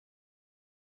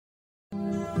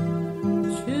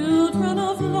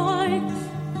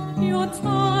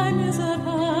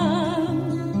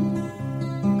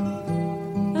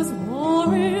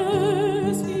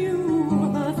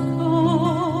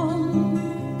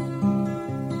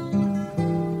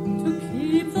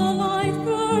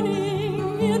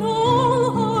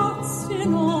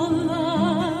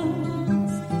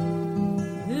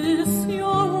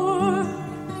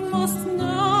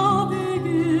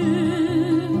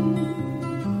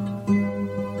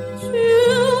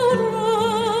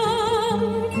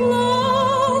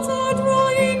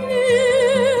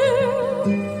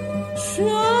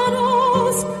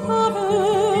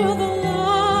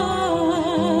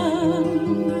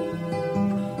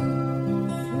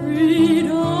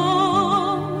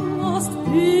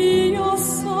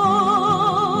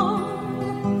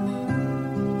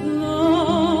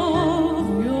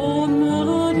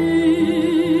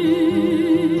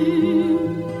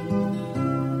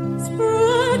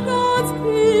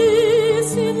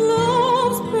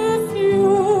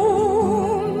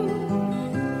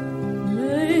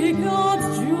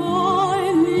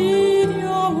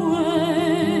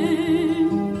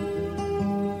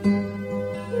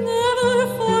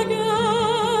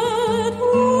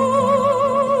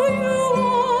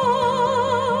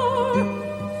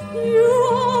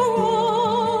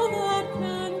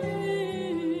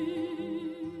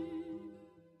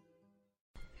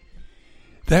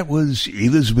That was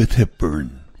Elizabeth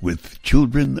Hepburn with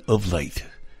Children of Light.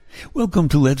 Welcome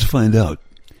to Let's Find Out.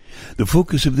 The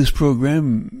focus of this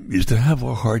program is to have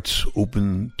our hearts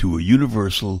open to a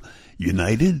universal,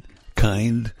 united,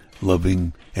 kind,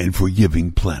 loving, and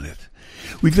forgiving planet.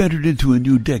 We've entered into a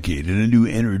new decade and a new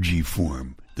energy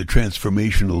form, the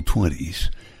Transformational 20s.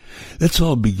 Let's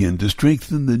all begin to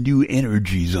strengthen the new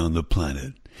energies on the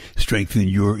planet, strengthen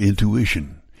your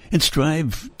intuition, and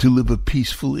strive to live a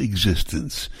peaceful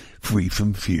existence, free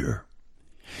from fear.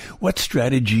 What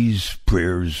strategies,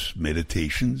 prayers,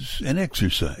 meditations, and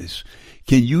exercise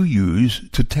can you use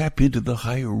to tap into the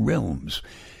higher realms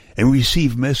and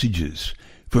receive messages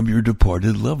from your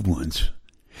departed loved ones,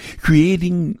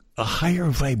 creating a higher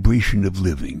vibration of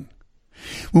living?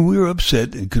 When we're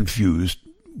upset and confused,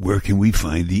 where can we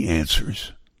find the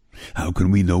answers? How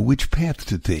can we know which path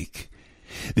to take?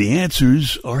 The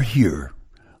answers are here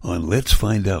on Let's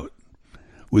Find Out,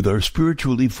 with our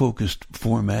spiritually focused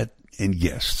format and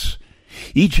guests.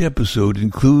 Each episode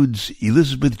includes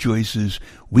Elizabeth Joyce's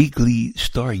weekly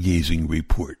stargazing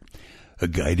report, a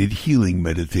guided healing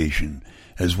meditation,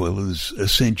 as well as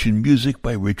ascension music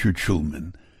by Richard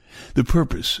Schulman. The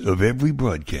purpose of every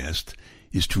broadcast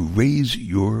is to raise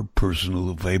your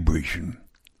personal vibration.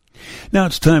 Now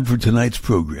it's time for tonight's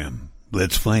program,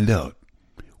 Let's Find Out,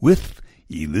 with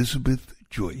Elizabeth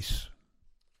Joyce.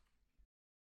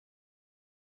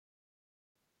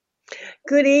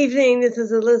 Good evening, this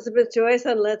is Elizabeth Joyce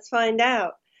on Let's Find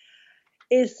Out.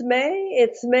 It's May,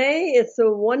 it's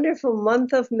a wonderful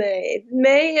month of May.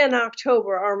 May and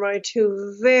October are my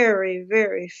two very,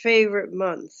 very favorite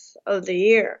months of the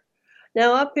year.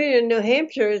 Now up here in New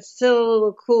Hampshire, it's still a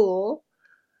little cool,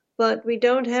 but we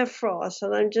don't have frost,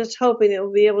 and I'm just hoping that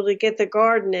we'll be able to get the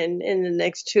garden in the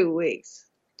next 2 weeks.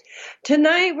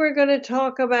 Tonight we're going to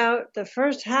talk about the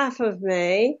first half of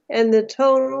May and the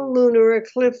total lunar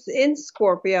eclipse in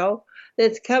Scorpio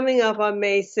that's coming up on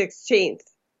May 16th.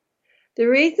 The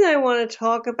reason I want to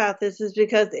talk about this is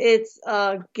because it's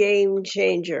a game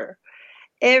changer.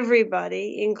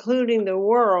 Everybody, including the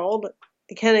world,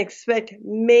 can expect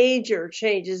major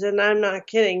changes, and I'm not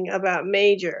kidding about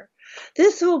major.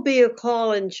 This will be a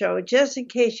call-in show just in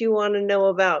case you want to know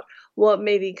about what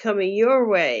may be coming your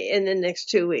way in the next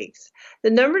 2 weeks. The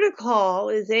number to call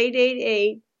is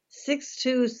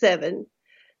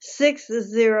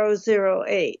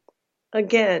 888-627-6008.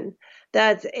 Again,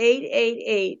 that's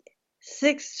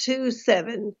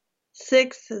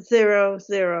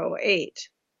 888-627-6008.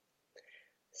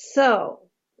 So,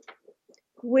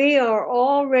 we are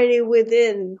already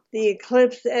within the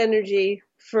eclipse energy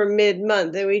for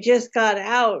mid-month, and we just got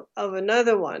out of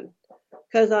another one.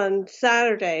 Because on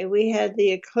Saturday, we had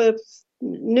the eclipse,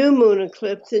 new moon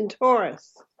eclipse in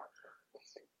Taurus.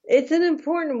 It's an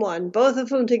important one. Both of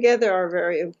them together are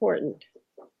very important.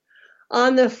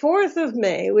 On the 4th of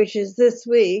May, which is this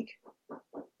week,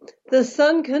 the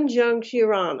sun conjuncts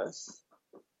Uranus.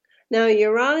 Now,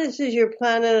 Uranus is your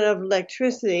planet of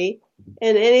electricity,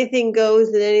 and anything goes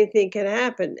and anything can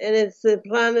happen. And it's the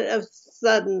planet of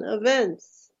sudden events.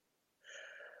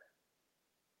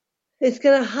 It's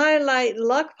going to highlight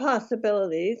luck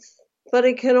possibilities, but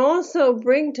it can also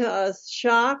bring to us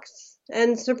shocks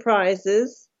and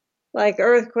surprises, like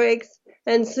earthquakes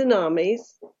and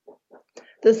tsunamis,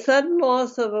 the sudden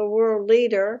loss of a world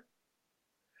leader,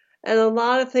 and a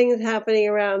lot of things happening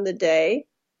around the day.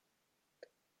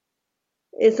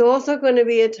 It's also going to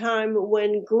be a time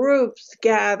when groups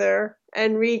gather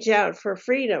and reach out for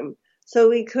freedom, so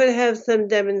we could have some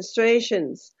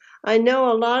demonstrations. I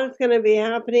know a lot is going to be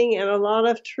happening, and a lot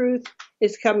of truth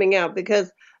is coming out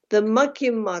because the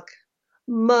mucky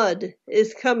mud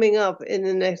is coming up in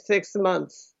the next 6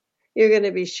 months. You're going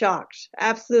to be shocked,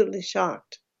 absolutely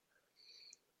shocked.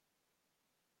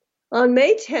 On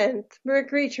May 10th,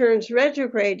 Mercury turns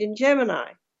retrograde in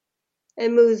Gemini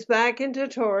and moves back into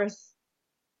Taurus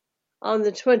on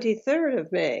the 23rd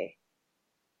of May.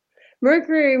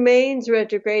 Mercury remains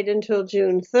retrograde until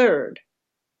June 3rd.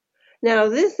 Now,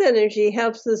 this energy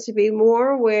helps us to be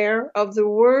more aware of the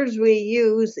words we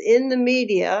use in the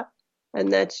media,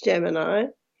 and that's Gemini,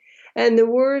 and the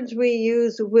words we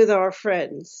use with our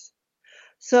friends.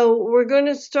 So we're going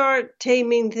to start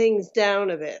taming things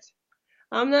down a bit.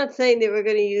 I'm not saying that we're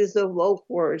going to use the woke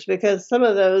words because some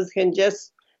of those can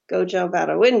just go jump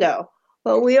out a window,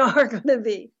 but we are going to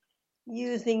be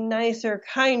using nicer,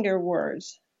 kinder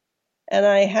words, and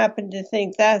I happen to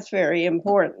think that's very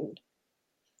important.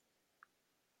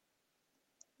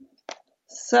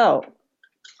 So,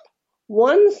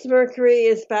 once Mercury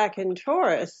is back in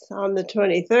Taurus on the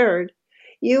 23rd,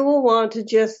 you will want to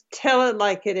just tell it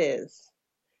like it is.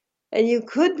 and you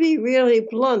could be really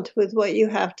blunt with what you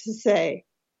have to say.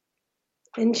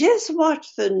 And just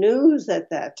watch the news at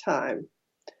that time.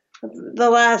 The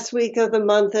last week of the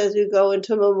month as we go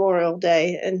into Memorial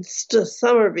Day and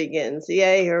summer begins.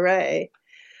 Yay, hooray.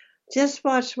 Just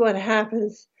watch what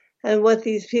happens and what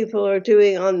these people are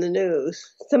doing on the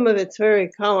news. Some of it's very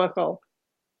comical.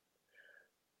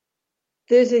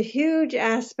 There's a huge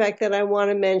aspect that I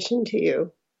want to mention to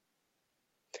you.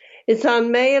 It's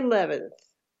on May 11th.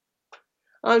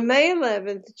 On May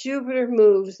 11th, Jupiter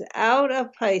moves out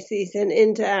of Pisces and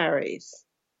into Aries.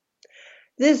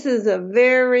 This is a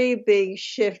very big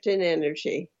shift in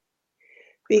energy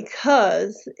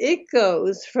because it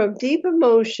goes from deep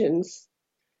emotions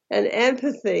and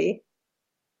empathy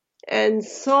and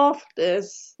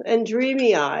softness and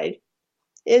dreamy-eyed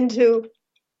into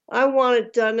I want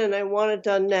it done and I want it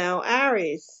done now,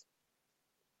 Aries.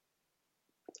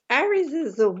 Aries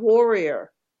is the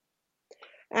warrior.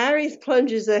 Aries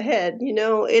plunges ahead. You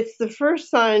know, it's the first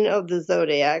sign of the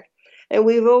zodiac, and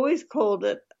we've always called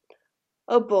it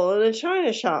a bull in a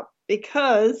china shop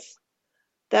because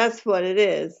that's what it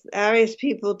is. Aries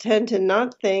people tend to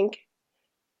not think,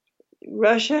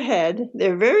 rush ahead.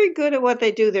 They're very good at what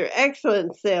they do. They're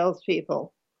excellent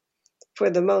salespeople for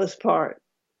the most part.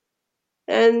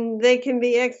 And they can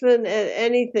be excellent at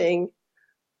anything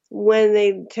when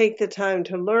they take the time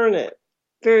to learn it.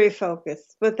 Very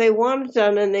focused. But they want it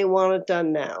done and they want it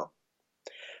done now.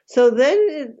 So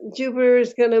then Jupiter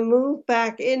is going to move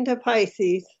back into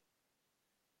Pisces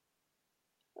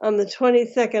on the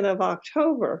 22nd of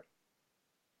October.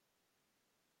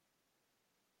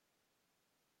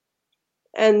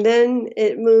 And then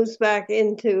it moves back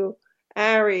into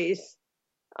Aries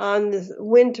on the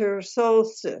winter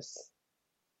solstice,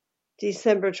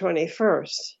 December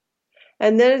 21st.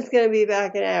 And then it's going to be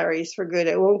back in Aries for good.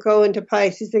 It won't go into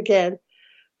Pisces again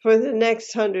for the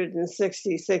next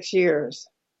 166 years.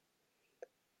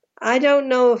 I don't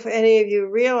know if any of you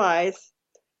realize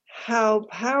how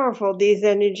powerful these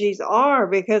energies are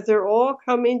because they're all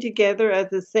coming together at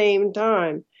the same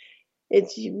time.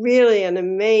 It's really an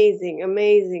amazing,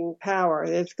 amazing power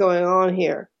that's going on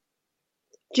here.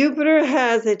 Jupiter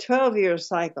has a 12-year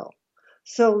cycle.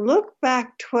 So look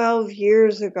back 12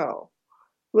 years ago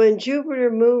when Jupiter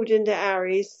moved into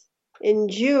Aries in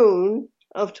June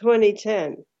of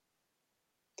 2010.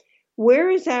 Where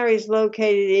is Aries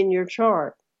located in your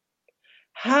chart?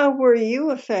 How were you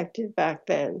affected back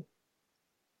then?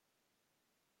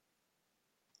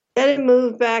 Then it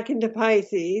moved back into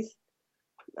Pisces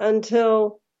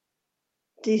until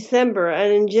December.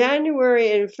 And in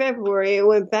January and February, it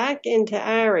went back into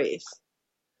Aries.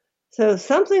 So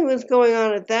something was going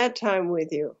on at that time with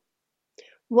you.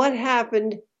 What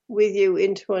happened with you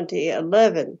in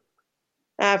 2011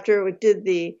 after it did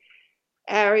the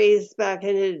Aries back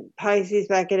into Pisces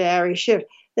back into Aries shift?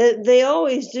 They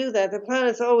always do that. The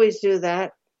planets always do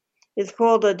that. It's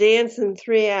called a dance in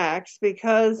 3 acts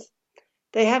because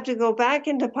they have to go back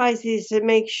into Pisces to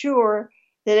make sure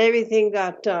that everything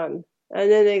got done. And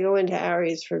then they go into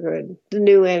Aries for good, the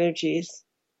new energies.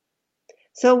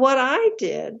 So what I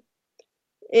did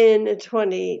in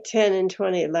 2010 and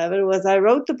 2011 was I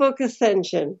wrote the book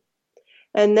Ascension.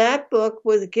 And that book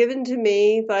was given to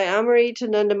me by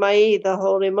Amritanandamayi, the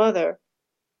Holy Mother.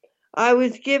 I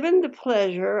was given the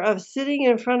pleasure of sitting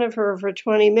in front of her for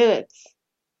 20 minutes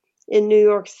in New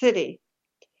York City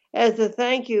as a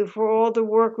thank you for all the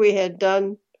work we had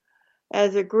done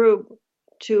as a group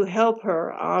to help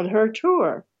her on her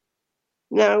tour.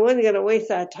 Now, I wasn't going to waste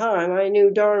that time. I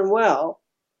knew darn well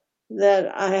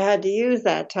that I had to use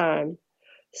that time.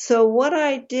 So what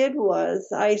I did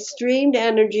was I streamed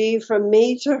energy from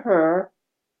me to her,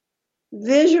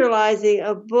 visualizing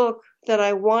a book that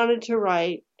I wanted to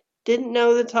write. Didn't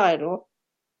know the title,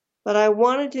 but I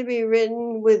wanted to be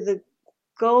written with the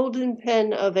golden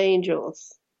pen of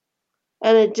angels.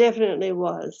 And it definitely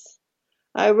was.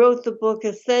 I wrote the book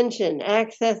Ascension,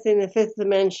 Accessing the Fifth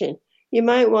Dimension. You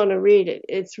might want to read it.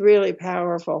 It's really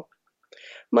powerful.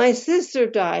 My sister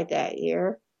died that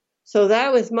year, so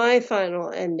that was my final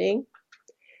ending.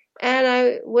 And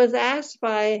I was asked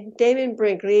by Damon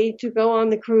Brinkley to go on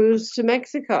the cruise to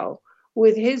Mexico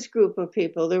with his group of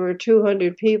people. There were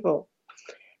 200 people.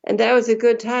 And that was a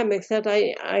good time, except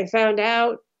I found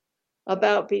out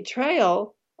about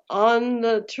betrayal on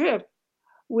the trip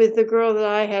with the girl that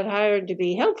I had hired to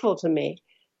be helpful to me.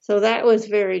 So that was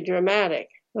very dramatic,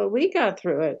 but we got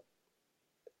through it.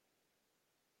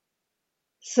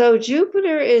 So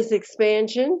Jupiter is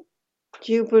expansion.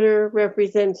 Jupiter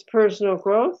represents personal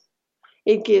growth.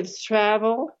 It gives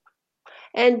travel.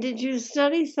 And did you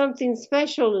study something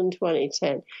special in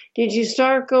 2010? Did you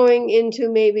start going into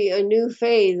maybe a new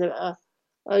phase,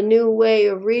 a new way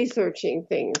of researching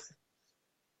things?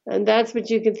 And that's what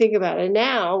you can think about. And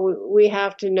now we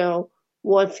have to know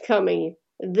what's coming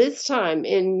this time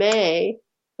in May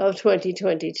of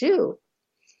 2022.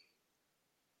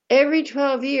 Every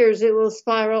 12 years, it will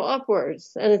spiral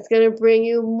upwards, and it's going to bring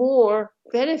you more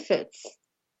benefits.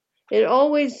 It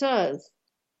always does.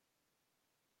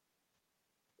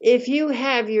 If you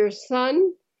have your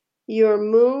sun, your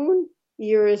moon,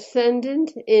 your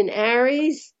ascendant in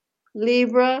Aries,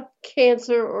 Libra,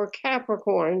 Cancer, or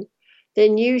Capricorn,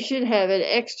 then you should have an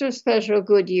extra special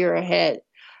good year ahead.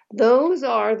 Those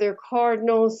are their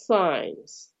cardinal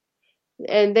signs,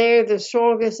 and they're the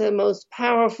strongest and most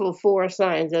powerful 4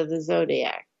 signs of the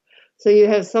zodiac. So you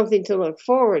have something to look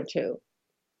forward to.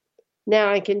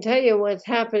 Now, I can tell you what's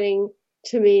happening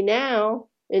to me now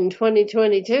in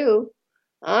 2022.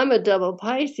 I'm a double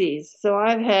Pisces, so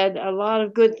I've had a lot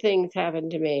of good things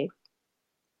happen to me.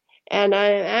 And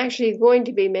I'm actually going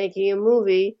to be making a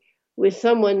movie with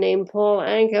someone named Paul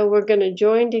Anka. We're going to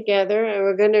join together and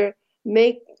we're going to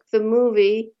make the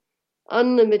movie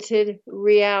Unlimited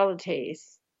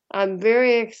Realities. I'm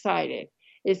very excited.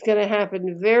 It's going to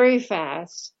happen very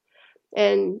fast.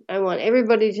 And I want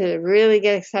everybody to really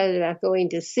get excited about going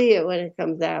to see it when it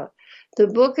comes out. The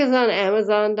book is on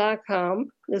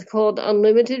Amazon.com. It's called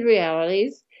Unlimited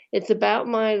Realities. It's about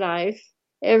my life.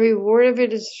 Every word of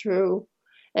it is true,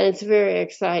 and it's very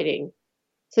exciting.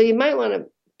 So you might want to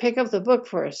pick up the book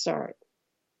for a start.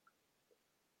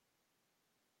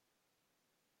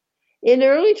 In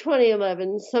early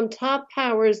 2011, some top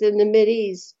powers in the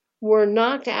Mideast were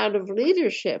knocked out of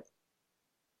leadership,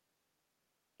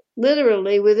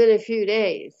 literally within a few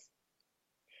days.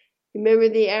 Remember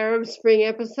the Arab Spring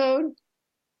episode?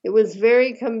 It was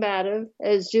very combative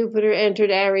as Jupiter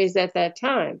entered Aries at that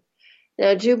time.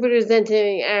 Now, Jupiter's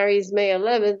entering Aries May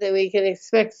 11th, and we can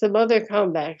expect some other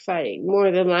combat fighting, more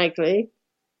than likely.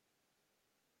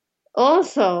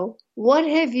 Also, what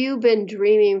have you been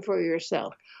dreaming for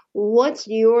yourself? What's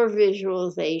your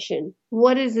visualization?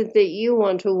 What is it that you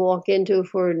want to walk into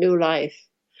for a new life?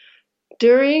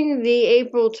 During the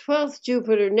April 12th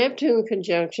Jupiter-Neptune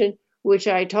conjunction, which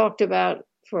I talked about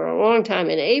for a long time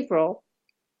in April,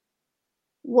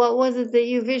 what was it that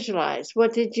you visualized?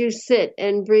 What did you sit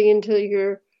and bring into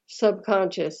your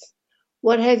subconscious?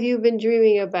 What have you been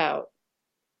dreaming about?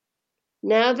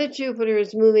 Now that Jupiter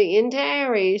is moving into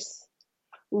Aries,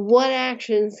 what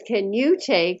actions can you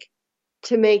take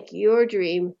to make your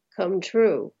dream come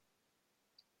true?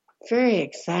 Very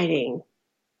exciting.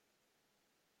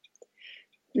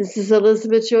 This is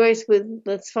Elizabeth Joyce with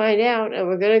Let's Find Out, and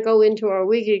we're going to go into our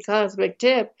weekly cosmic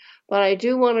tip, but I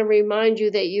do want to remind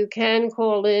you that you can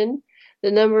call in.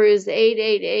 The number is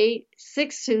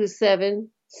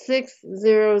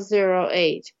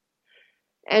 888-627-6008.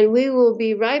 And we will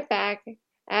be right back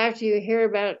after you hear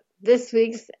about this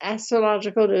week's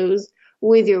astrological news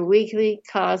with your weekly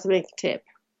cosmic tip.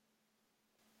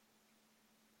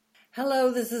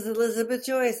 Hello, this is Elizabeth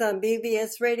Joyce on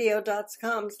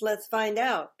bbsradio.com's Let's Find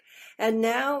Out. And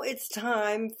now it's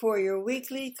time for your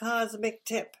weekly cosmic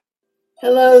tip.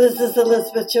 Hello, this is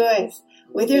Elizabeth Joyce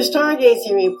with your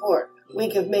stargazing report,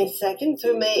 week of May 2nd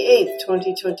through May 8th,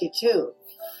 2022.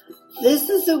 This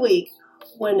is the week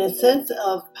when a sense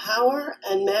of power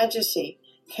and majesty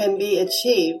can be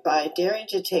achieved by daring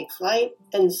to take flight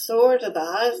and soar to the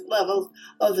highest levels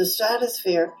of the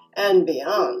stratosphere and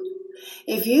beyond.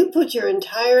 If you put your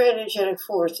entire energetic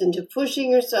force into pushing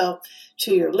yourself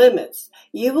to your limits,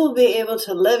 you will be able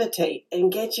to levitate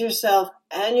and get yourself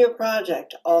and your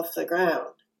project off the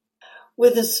ground.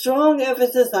 With a strong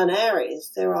emphasis on Aries,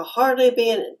 there will hardly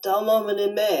be a dull moment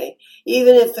in May,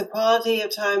 even if the quality of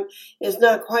time is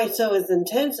not quite so as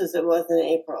intense as it was in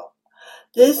April.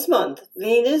 This month,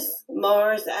 Venus,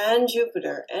 Mars, and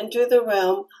Jupiter enter the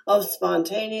realm of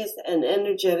spontaneous and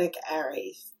energetic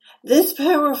Aries. This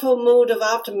powerful mood of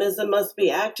optimism must be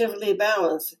actively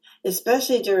balanced,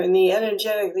 especially during the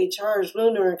energetically charged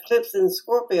lunar eclipse in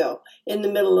Scorpio in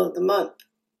the middle of the month.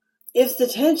 If the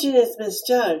tension is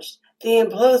misjudged, the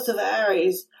implosive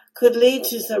Aries could lead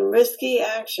to some risky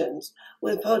actions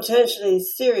with potentially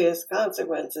serious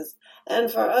consequences,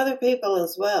 and for other people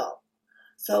as well.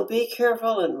 So be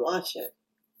careful and watch it.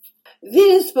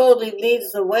 Venus boldly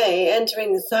leads the way,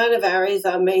 entering the sign of Aries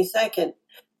on May 2nd.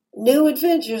 New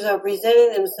adventures are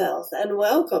presenting themselves and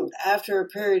welcomed after a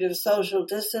period of social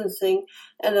distancing,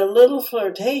 and a little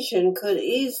flirtation could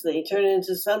easily turn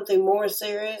into something more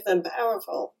serious and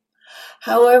powerful.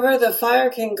 However, the fire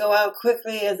can go out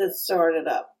quickly as it started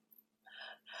up.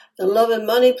 The love and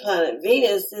money planet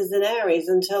Venus is in Aries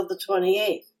until the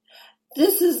 28th.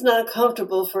 This is not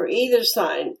comfortable for either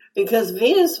sign because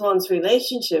Venus wants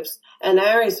relationships and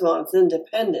Aries wants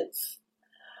independence.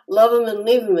 Love 'em and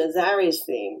leave 'em is Aries'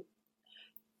 theme.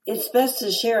 It's best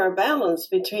to share a balance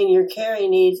between your carry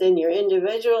needs and your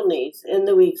individual needs in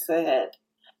the weeks ahead.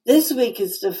 This week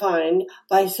is defined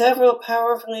by several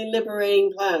powerfully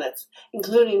liberating planets,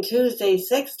 including Tuesday's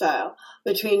sextile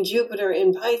between Jupiter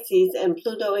in Pisces and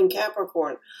Pluto in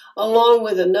Capricorn, along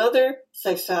with another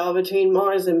sextile between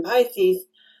Mars in Pisces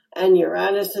and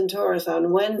Uranus in Taurus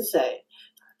on Wednesday.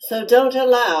 So don't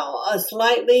allow a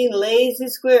slightly lazy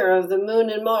square of the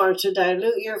Moon and Mars to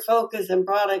dilute your focus and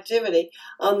productivity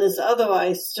on this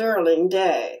otherwise sterling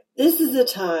day. This is a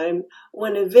time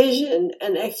when a vision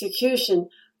and execution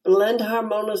blend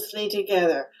harmoniously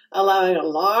together, allowing a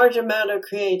large amount of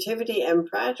creativity and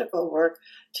practical work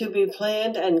to be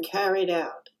planned and carried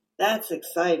out. That's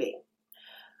exciting.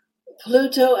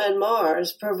 Pluto and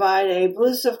Mars provide a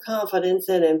boost of confidence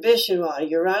and ambition, while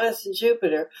Uranus and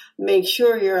Jupiter make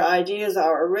sure your ideas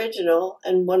are original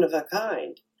and one of a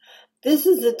kind. This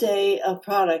is a day of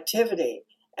productivity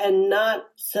and not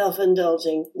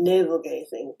self-indulging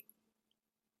navel-gazing.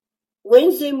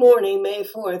 Wednesday morning, May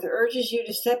 4th, urges you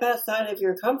to step outside of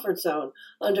your comfort zone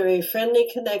under a friendly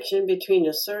connection between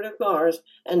assertive Mars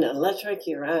and electric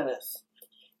Uranus.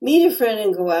 Meet a friend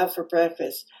and go out for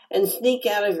breakfast and sneak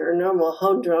out of your normal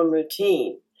humdrum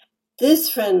routine. This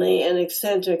friendly and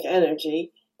eccentric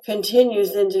energy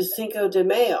continues into Cinco de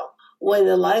Mayo, when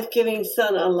the life-giving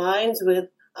sun aligns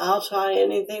with I'll try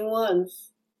anything once.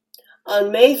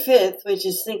 On May 5th, which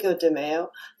is Cinco de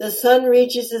Mayo, the sun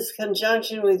reaches its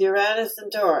conjunction with Uranus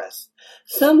and Taurus.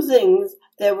 Some things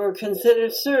that were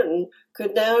considered certain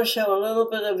could now show a little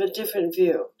bit of a different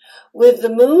view. With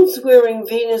the moon squaring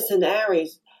Venus in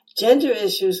Aries, gender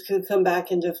issues could come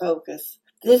back into focus.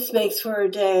 This makes for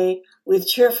a day with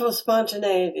cheerful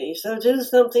spontaneity, so do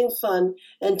something fun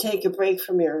and take a break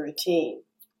from your routine.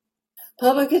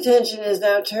 Public attention is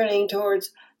now turning towards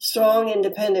strong,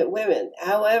 independent women.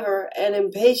 However, an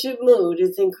impatient mood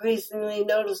is increasingly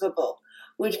noticeable,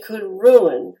 which could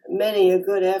ruin many a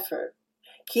good effort.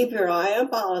 Keep your eye on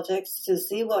politics to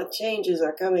see what changes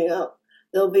are coming up.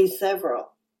 There'll be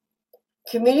several.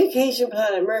 Communication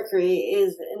planet Mercury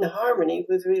is in harmony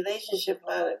with relationship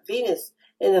planet Venus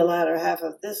in the latter half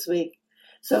of this week,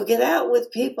 so get out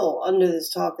with people under this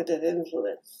talkative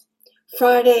influence.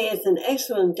 Friday is an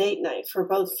excellent date night for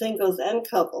both singles and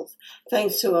couples,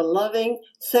 thanks to a loving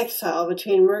sextile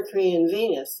between Mercury and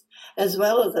Venus, as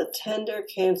well as a tender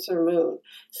Cancer moon,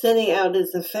 sending out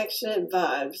its affectionate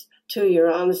vibes to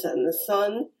Uranus and the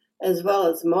Sun, as well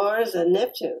as Mars and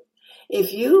Neptune.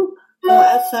 If you go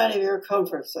outside of your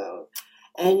comfort zone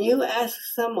and you ask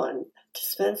someone to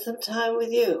spend some time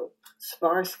with you,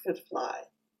 sparks could fly.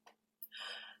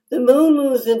 The moon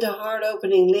moves into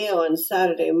heart-opening Leo on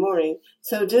Saturday morning,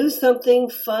 so do something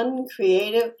fun,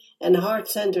 creative, and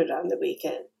heart-centered on the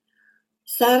weekend.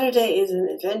 Saturday is an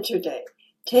adventure day.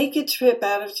 Take a trip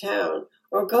out of town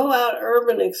or go out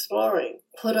urban exploring.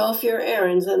 Put off your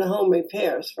errands and home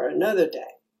repairs for another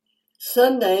day.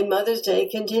 Sunday, Mother's Day,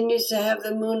 continues to have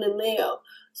the moon in Leo,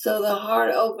 so the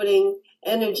heart-opening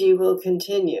energy will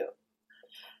continue.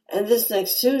 And this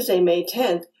next Tuesday, May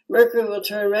 10th, Mercury will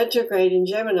turn retrograde in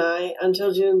Gemini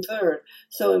until June 3rd,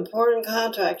 so important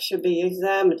contracts should be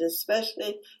examined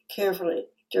especially carefully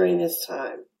during this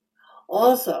time.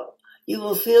 Also, you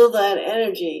will feel that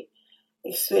energy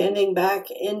expanding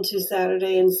back into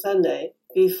Saturday and Sunday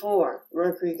before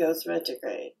Mercury goes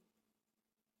retrograde.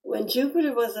 When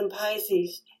Jupiter was in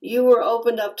Pisces, you were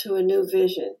opened up to a new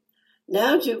vision.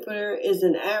 Now Jupiter is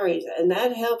in Aries, and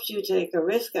that helps you take a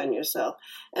risk on yourself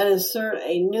and assert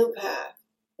a new path.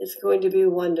 It's going to be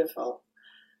wonderful.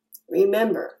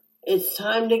 Remember, it's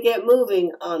time to get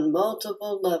moving on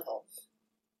multiple levels.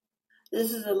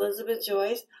 This is Elizabeth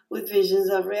Joyce with Visions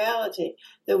of Reality.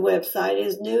 The website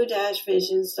is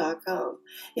new-visions.com.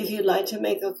 If you'd like to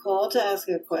make a call to ask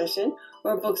a question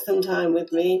or book some time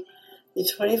with me, the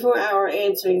 24-hour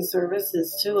answering service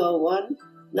is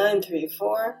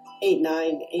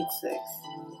 201-934-8986.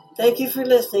 Thank you for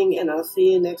listening, and I'll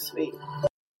see you next week.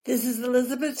 This is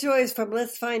Elizabeth Joyce from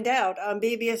Let's Find Out on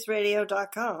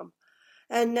bbsradio.com.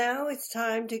 And now it's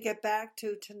time to get back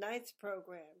to tonight's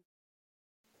program.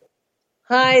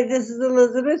 Hi, this is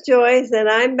Elizabeth Joyce, and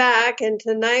I'm back, and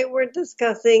tonight we're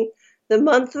discussing the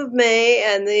month of May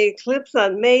and the eclipse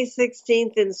on May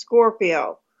 16th in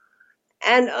Scorpio,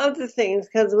 and other things,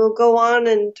 because we'll go on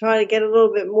and try to get a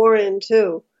little bit more in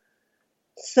too.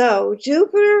 So,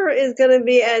 Jupiter is going to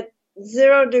be at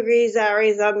 0 degrees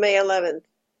Aries on May 11th.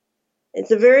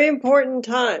 It's a very important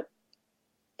time.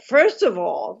 First of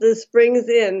all, this brings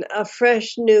in a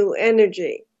fresh new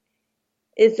energy.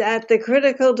 It's at the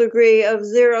critical degree of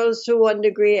 0 to 1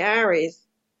 degree Aries.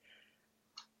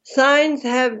 Signs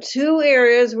have two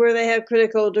areas where they have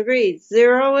critical degrees.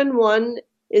 0 and 1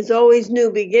 is always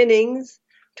new beginnings.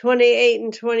 28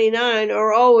 and 29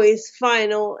 are always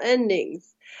final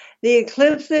endings. The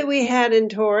eclipse that we had in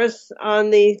Taurus on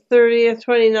the 30th,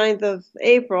 29th of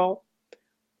April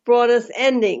brought us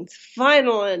endings,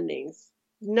 final endings,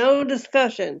 no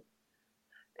discussion.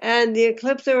 And the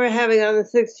eclipse that we're having on the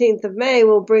 16th of May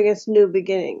will bring us new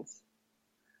beginnings.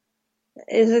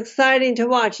 It's exciting to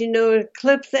watch.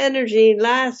 Eclipse energy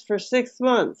lasts for 6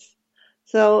 months.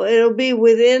 So it'll be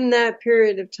within that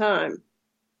period of time.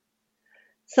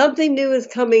 Something new is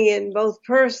coming in, both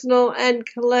personal and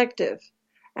collective.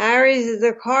 Aries is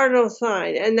a cardinal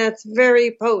sign, and that's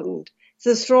very potent. It's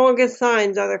the strongest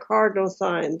signs are the cardinal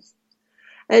signs.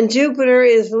 And Jupiter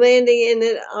is landing in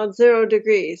it on 0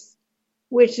 degrees,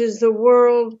 which is the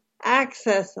world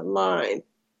access line.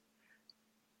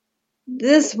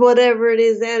 This, whatever it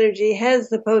is, energy has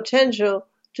the potential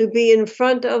to be in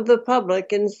front of the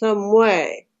public in some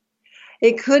way.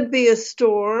 It could be a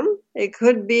storm. It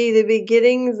could be the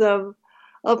beginnings of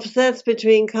upsets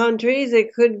between countries.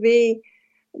 It could be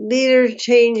leader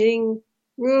changing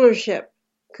rulership.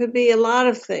 It could be a lot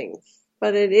of things,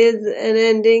 but it is an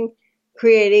ending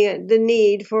creating the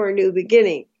need for a new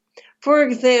beginning. For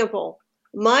example,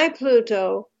 my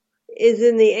Pluto is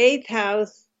in the 8th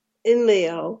house in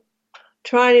Leo,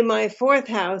 trining my 4th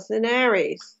house in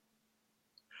Aries,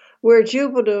 where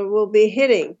Jupiter will be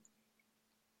hitting.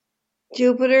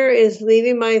 Jupiter is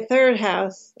leaving my 3rd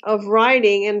house of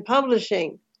writing and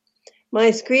publishing.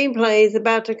 My screenplay is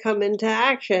about to come into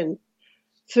action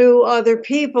through other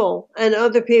people and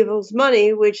other people's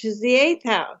money, which is the 8th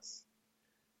house.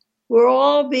 We're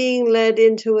all being led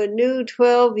into a new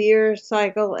 12-year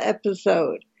cycle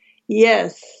episode.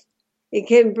 Yes, it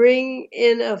can bring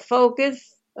in a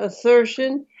focus,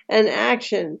 assertion, and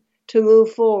action to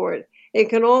move forward. It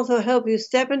can also help you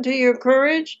step into your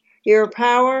courage, your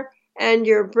power, and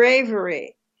your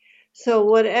bravery. So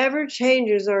whatever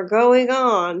changes are going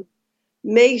on,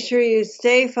 make sure you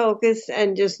stay focused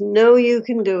and just know you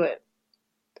can do it.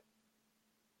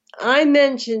 I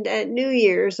mentioned at New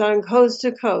Year's on Coast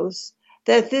to Coast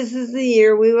that this is the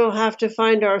year we will have to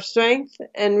find our strength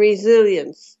and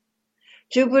resilience.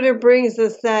 Jupiter brings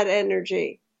us that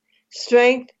energy,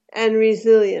 strength and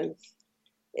resilience.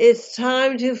 It's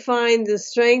time to find the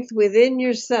strength within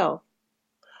yourself.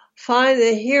 Find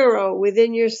the hero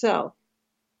within yourself.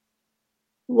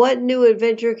 What new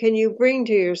adventure can you bring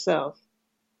to yourself?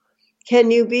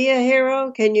 Can you be a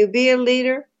hero? Can you be a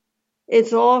leader?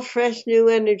 It's all fresh new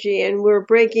energy, and we're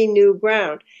breaking new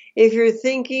ground. If you're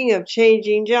thinking of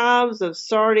changing jobs, of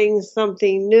starting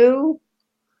something new,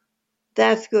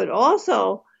 that's good.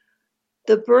 Also,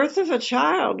 the birth of a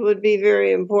child would be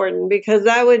very important, because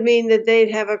that would mean that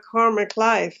they'd have a karmic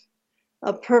life,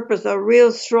 a purpose, a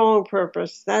real strong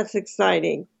purpose. That's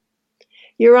exciting.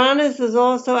 Uranus is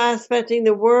also aspecting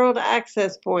the world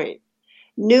access point.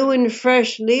 New and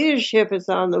fresh leadership is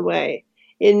on the way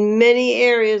in many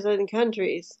areas and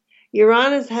countries.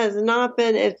 Uranus has not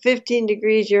been at 15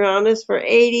 degrees Uranus for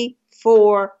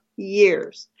 84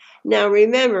 years. Now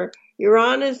remember,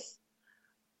 Uranus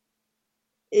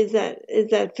is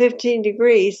at 15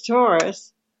 degrees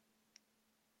Taurus,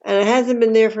 and it hasn't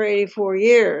been there for 84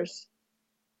 years.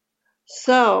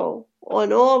 So,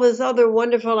 on all this other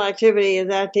wonderful activity is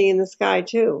acting in the sky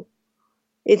too.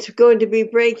 It's going to be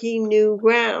breaking new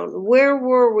ground. Where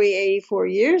were we 84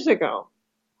 years ago?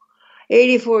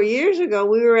 84 years ago,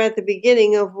 we were at the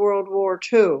beginning of World War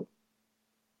II.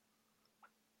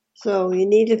 So you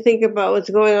need to think about what's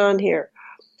going on here.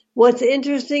 What's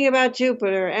interesting about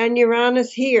Jupiter and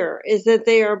Uranus here is that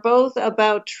they are both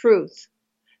about truth.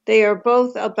 They are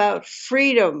both about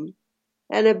freedom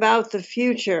and about the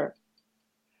future.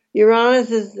 Uranus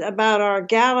is about our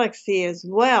galaxy as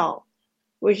well,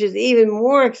 which is even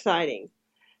more exciting.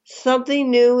 Something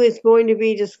new is going to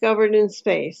be discovered in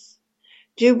space.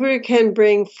 Jupiter can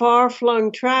bring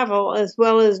far-flung travel as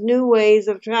well as new ways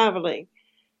of traveling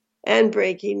and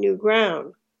breaking new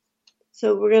ground.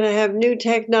 So we're going to have new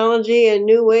technology and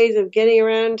new ways of getting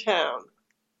around town.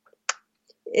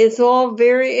 It's all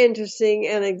very interesting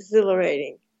and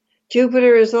exhilarating.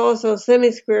 Jupiter is also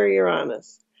semi-square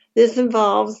Uranus. This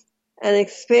involves and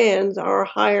expands our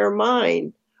higher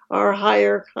mind, our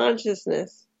higher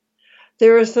consciousness.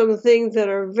 There are some things that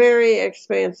are very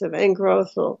expansive and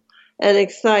growthful and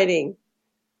exciting.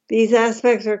 These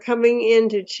aspects are coming in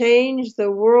to change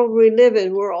the world we live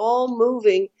in. We're all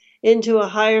moving into a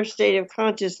higher state of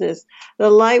consciousness. The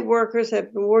light workers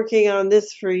have been working on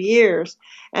this for years.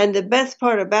 And the best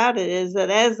part about it is that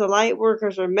as the light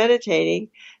workers are meditating,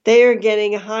 they are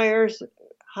getting higher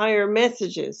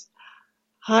messages.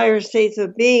 Higher states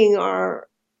of being are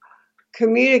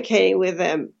communicating with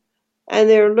them. And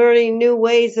they're learning new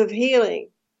ways of healing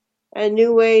and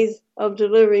new ways of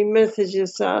delivering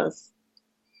messages to us.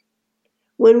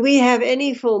 When we have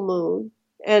any full moon,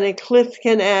 an eclipse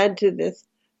can add to this,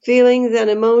 feelings and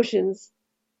emotions,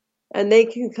 and they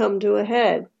can come to a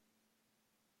head.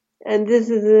 And this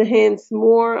is enhanced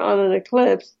more on an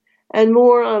eclipse and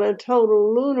more on a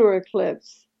total lunar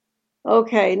eclipse.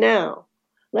 Okay, now,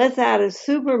 let's add a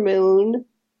supermoon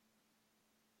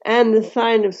and the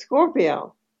sign of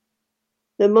Scorpio,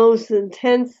 the most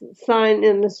intense sign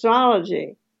in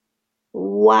astrology.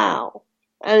 Wow.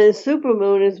 And a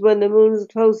supermoon is when the moon is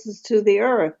closest to the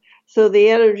earth, so the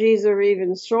energies are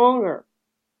even stronger.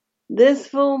 This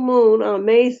full moon on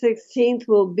May 16th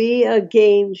will be a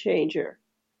game changer.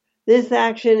 This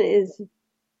action is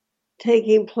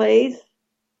taking place,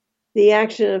 the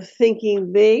action of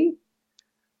thinking big,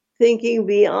 thinking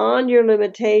beyond your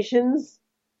limitations.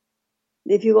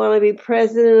 If you want to be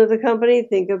president of the company,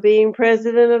 think of being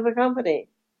president of the company,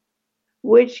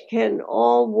 which can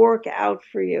all work out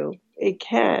for you. It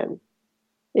can.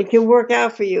 It can work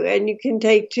out for you, and you can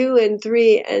take 2 and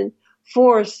 3 and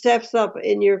 4 steps up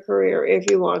in your career if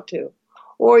you want to.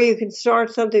 Or you can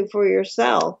start something for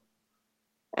yourself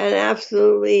and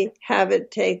absolutely have it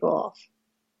take off.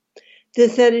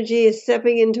 This energy is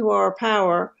stepping into our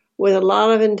power with a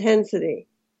lot of intensity.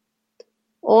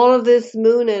 All of this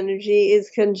moon energy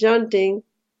is conjuncting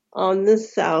on the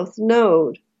south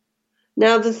node.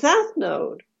 Now, the south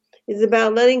node is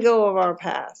about letting go of our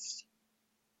past,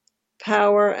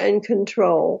 power and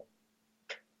control.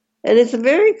 And it's a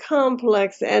very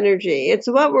complex energy. It's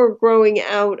what we're growing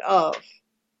out of,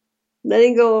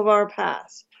 letting go of our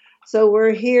past. So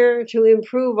we're here to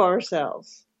improve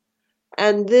ourselves.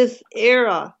 And this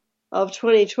era of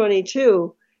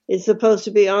 2022 is supposed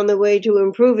to be on the way to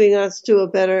improving us to a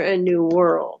better and new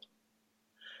world.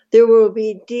 There will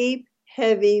be deep,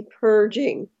 heavy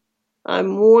purging.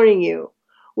 I'm warning you.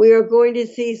 We are going to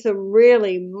see some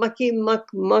really mucky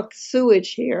muck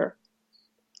sewage here,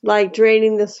 like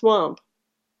draining the swamp.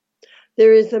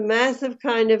 There is a massive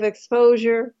kind of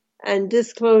exposure and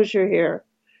disclosure here.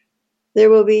 There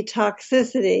will be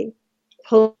toxicity,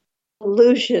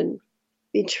 pollution,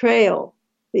 betrayal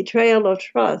of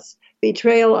trust,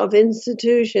 betrayal of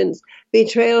institutions,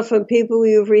 betrayal from people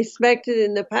you've respected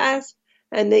in the past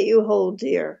and that you hold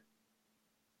dear.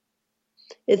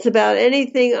 It's about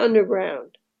anything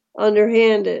underground,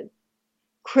 underhanded,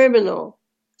 criminal,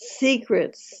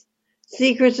 secrets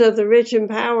of the rich and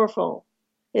powerful,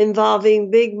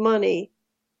 involving big money,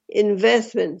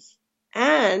 investments,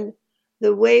 and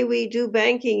the way we do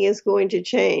banking is going to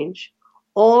change.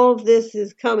 All of this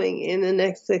is coming in the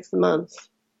next 6 months.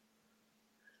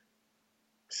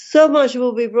 So much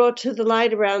will be brought to the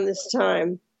light around this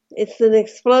time. It's an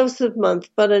explosive month,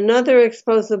 but another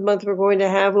explosive month we're going to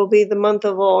have will be the month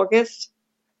of August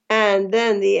and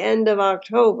then the end of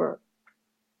October.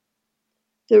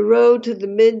 The road to the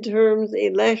midterms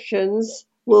elections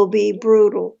will be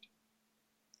brutal.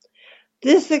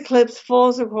 This eclipse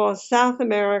falls across South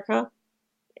America,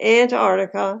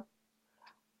 Antarctica,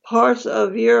 parts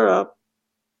of Europe,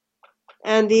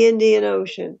 and the Indian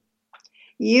Ocean.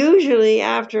 Usually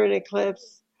after an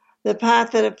eclipse, the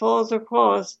path that it falls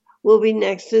across will be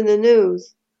next in the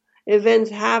news. Events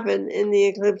happen in the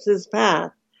eclipse's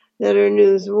path that are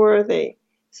newsworthy,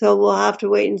 so we'll have to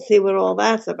wait and see what all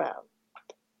that's about.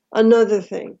 Another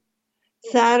thing,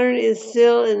 Saturn is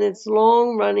still in its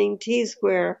long-running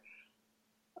T-square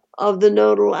of the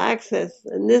nodal axis,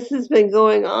 and this has been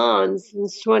going on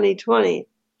since 2020.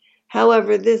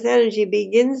 However, this energy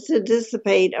begins to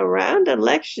dissipate around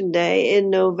Election Day in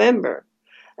November,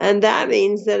 and that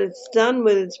means that it's done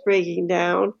with its breaking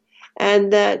down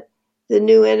and that the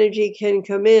new energy can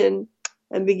come in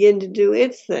and begin to do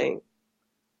its thing.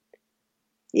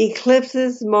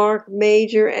 Eclipses mark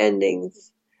major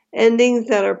endings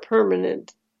that are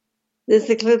permanent. This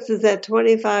eclipse is at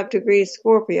 25 degrees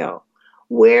Scorpio.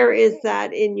 Where is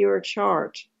that in your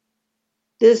chart?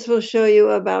 This will show you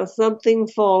about something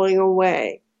falling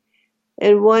away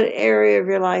and what area of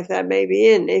your life that may be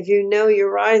in. If you know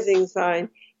your rising sign,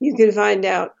 you can find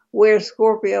out where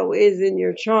Scorpio is in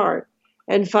your chart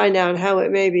and find out how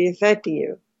it may be affecting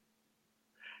you.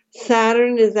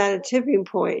 Saturn is at a tipping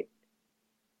point.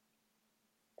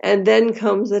 And then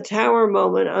comes a tower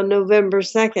moment on November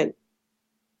 2nd.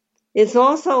 It's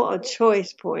also a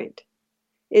choice point.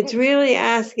 It's really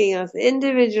asking us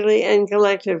individually and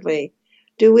collectively,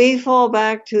 do we fall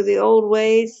back to the old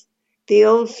ways, the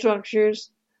old structures,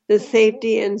 the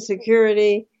safety and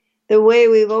security, the way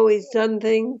we've always done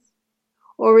things?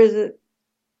 Or is it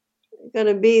going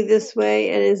to be this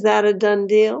way, and is that a done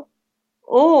deal?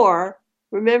 Or,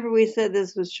 remember we said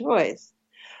this was choice,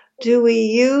 do we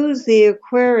use the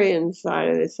Aquarian side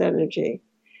of this energy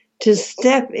to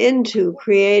step into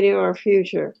creating our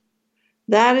future?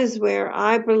 That is where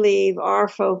I believe our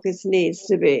focus needs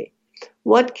to be.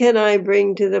 What can I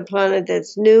bring to the planet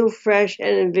that's new, fresh,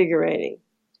 and invigorating?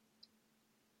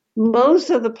 Most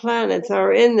of the planets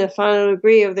are in the final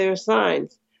degree of their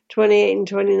signs, 28 and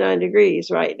 29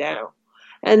 degrees right now.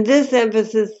 And this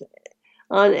emphasis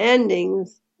on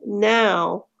endings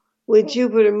now, with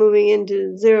Jupiter moving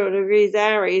into 0 degrees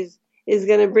Aries, is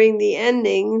going to bring the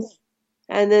endings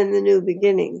and then the new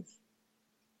beginnings.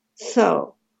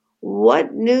 So,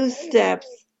 what new steps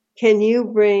can you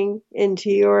bring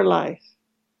into your life?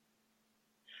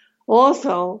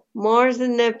 Also, Mars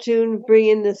and Neptune bring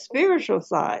in the spiritual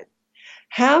side.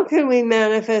 How can we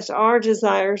manifest our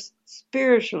desires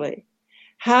spiritually?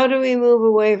 How do we move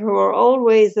away from our old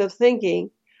ways of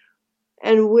thinking?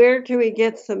 And where can we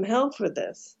get some help for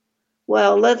this?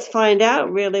 Well, Let's Find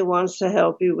Out really wants to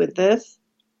help you with this.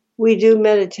 We do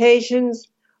meditations.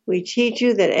 We teach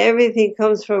you that everything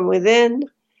comes from within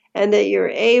and that you're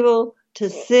able to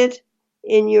sit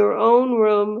in your own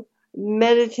room,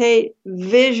 meditate,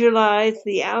 visualize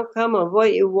the outcome of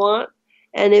what you want,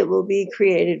 and it will be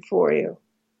created for you.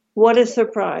 What a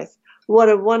surprise. What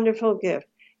a wonderful gift.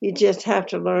 You just have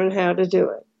to learn how to do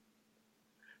it.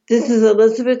 This is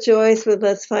Elizabeth Joyce with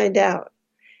Let's Find Out.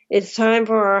 It's time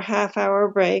for our half-hour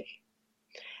break.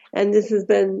 And this has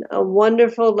been a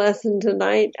wonderful lesson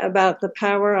tonight about the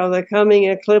power of the coming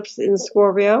eclipse in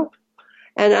Scorpio.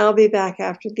 And I'll be back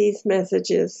after these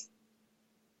messages.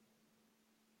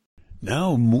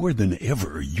 Now more than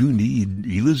ever, you need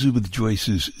Elizabeth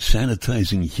Joyce's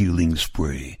Sanitizing Healing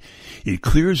Spray. It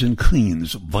clears and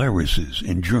cleans viruses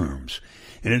and germs,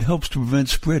 and it helps to prevent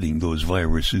spreading those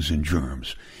viruses and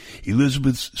germs.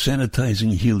 Elizabeth's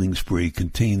Sanitizing Healing Spray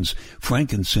contains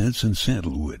frankincense and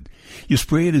sandalwood. You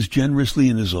spray it as generously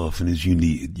and as often as you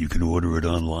need. You can order it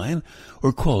online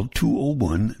or call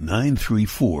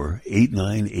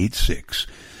 201-934-8986.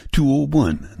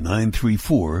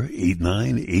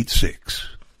 201-934-8986.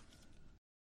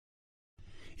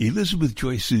 Elizabeth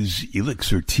Joyce's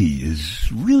Elixir Tea is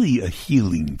really a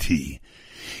healing tea.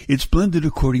 It's blended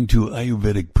according to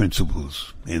Ayurvedic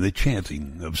principles and the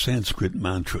chanting of Sanskrit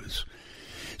mantras.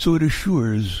 So it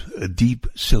assures a deep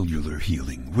cellular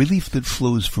healing, relief that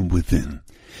flows from within.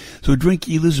 So drink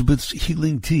Elizabeth's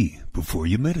healing tea before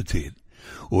you meditate.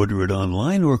 Order it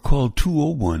online or call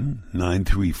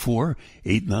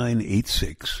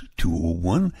 201-934-8986.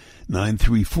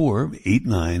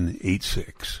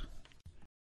 201-934-8986.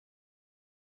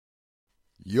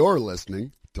 You're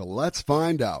listening to Let's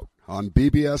Find Out on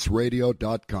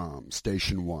bbsradio.com,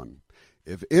 Station 1.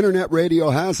 If Internet radio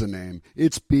has a name,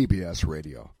 it's BBS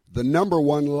Radio, the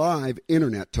 #1 live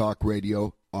Internet talk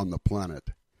radio on the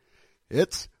planet.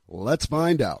 It's Let's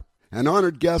Find Out. An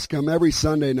honored guest come every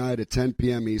Sunday night at 10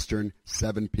 p.m. Eastern,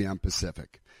 7 p.m.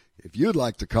 Pacific. If you'd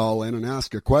like to call in and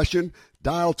ask a question,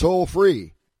 dial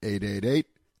toll-free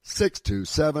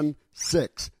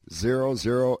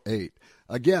 888-627-6008.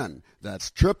 Again,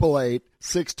 that's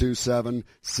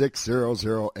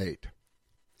 888-627-6008.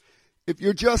 If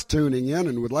you're just tuning in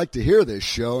and would like to hear this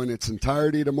show in its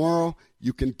entirety tomorrow,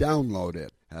 you can download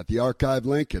it at the archive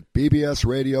link at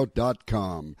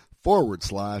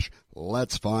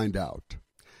bbsradio.com/Let's Find Out.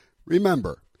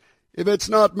 Remember, if it's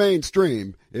not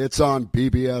mainstream, it's on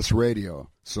BBS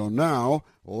Radio. So now,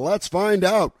 let's find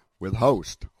out with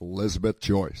host Elizabeth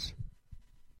Joyce.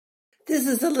 This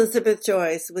is Elizabeth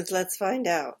Joyce with Let's Find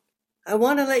Out. I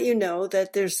want to let you know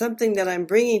that there's something that I'm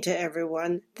bringing to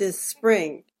everyone this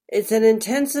spring. It's an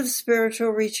intensive spiritual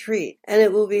retreat, and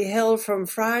it will be held from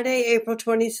Friday, April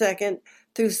 22nd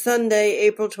through Sunday,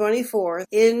 April 24th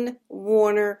in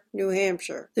Warner, New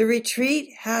Hampshire. The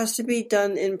retreat has to be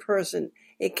done in person.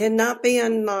 It cannot be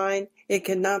online. It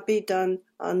cannot be done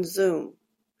on Zoom.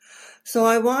 So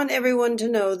I want everyone to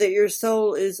know that your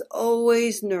soul is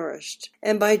always nourished.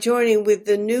 And by joining with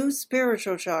the new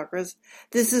spiritual chakras,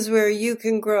 this is where you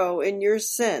can grow in your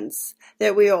sense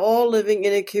that we are all living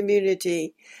in a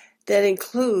community that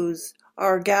includes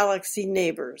our galaxy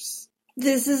neighbors.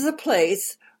 This is a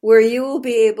place where you will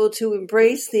be able to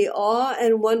embrace the awe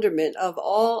and wonderment of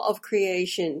all of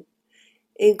creation,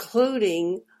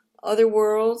 including other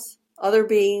worlds, other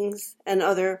beings, and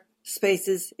other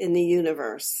spaces in the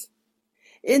universe.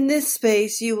 In this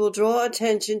space, you will draw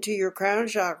attention to your crown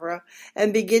chakra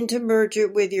and begin to merge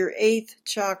it with your 8th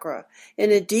chakra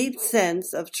in a deep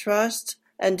sense of trust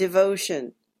and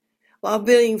devotion, while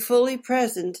being fully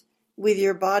present with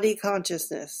your body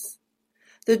consciousness.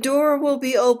 The door will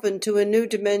be open to a new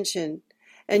dimension,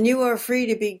 and you are free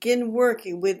to begin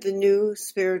working with the new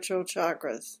spiritual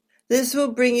chakras. This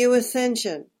will bring you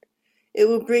ascension. It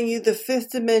will bring you the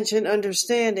 5th dimension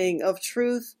understanding of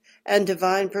truth and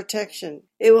divine protection.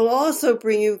 It will also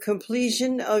bring you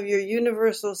completion of your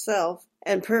universal self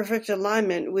and perfect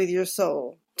alignment with your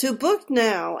soul. To book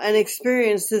now and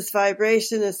experience this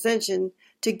vibration ascension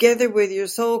together with your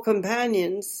soul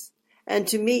companions and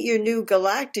to meet your new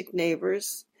galactic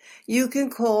neighbors, you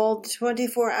can call the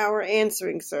 24-hour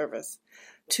answering service,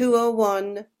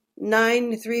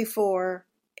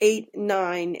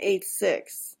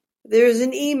 201-934-8986. There is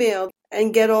an email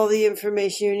and get all the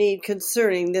information you need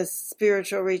concerning this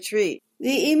spiritual retreat.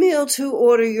 The email to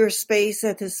order your space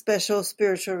at this special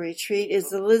spiritual retreat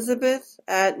is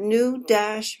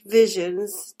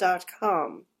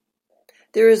elizabeth@new-visions.com.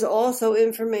 There is also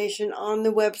information on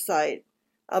the website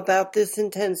about this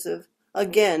intensive,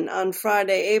 again on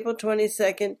Friday, April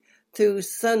 22nd through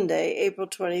Sunday, April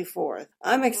 24th.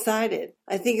 I'm excited.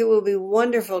 I think it will be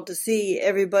wonderful to see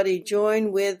everybody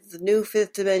join with the new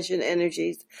 5th dimension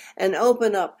energies and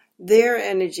open up their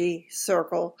energy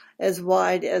circle as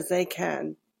wide as they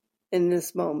can in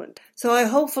this moment. So I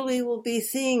hopefully will be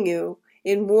seeing you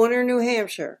in Warner, New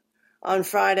Hampshire on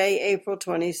Friday, April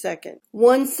 22nd.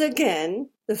 Once again,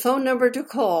 the phone number to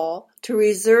call to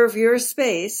reserve your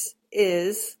space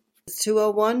is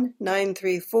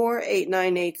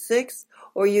 201-934-8986,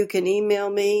 or you can email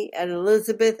me at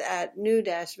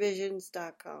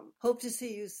elizabeth@new-visions.com. Hope to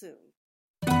see you soon.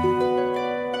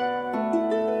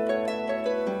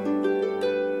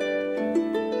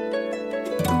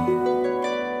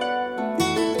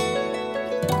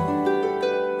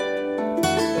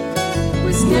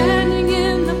 We're standing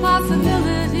in the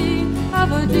possibility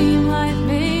of a dream life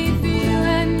made for you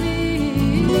and me.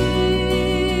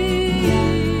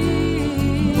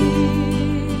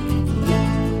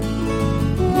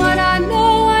 What I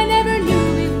know I never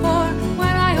knew before.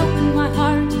 When I opened my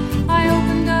heart, I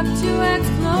opened up to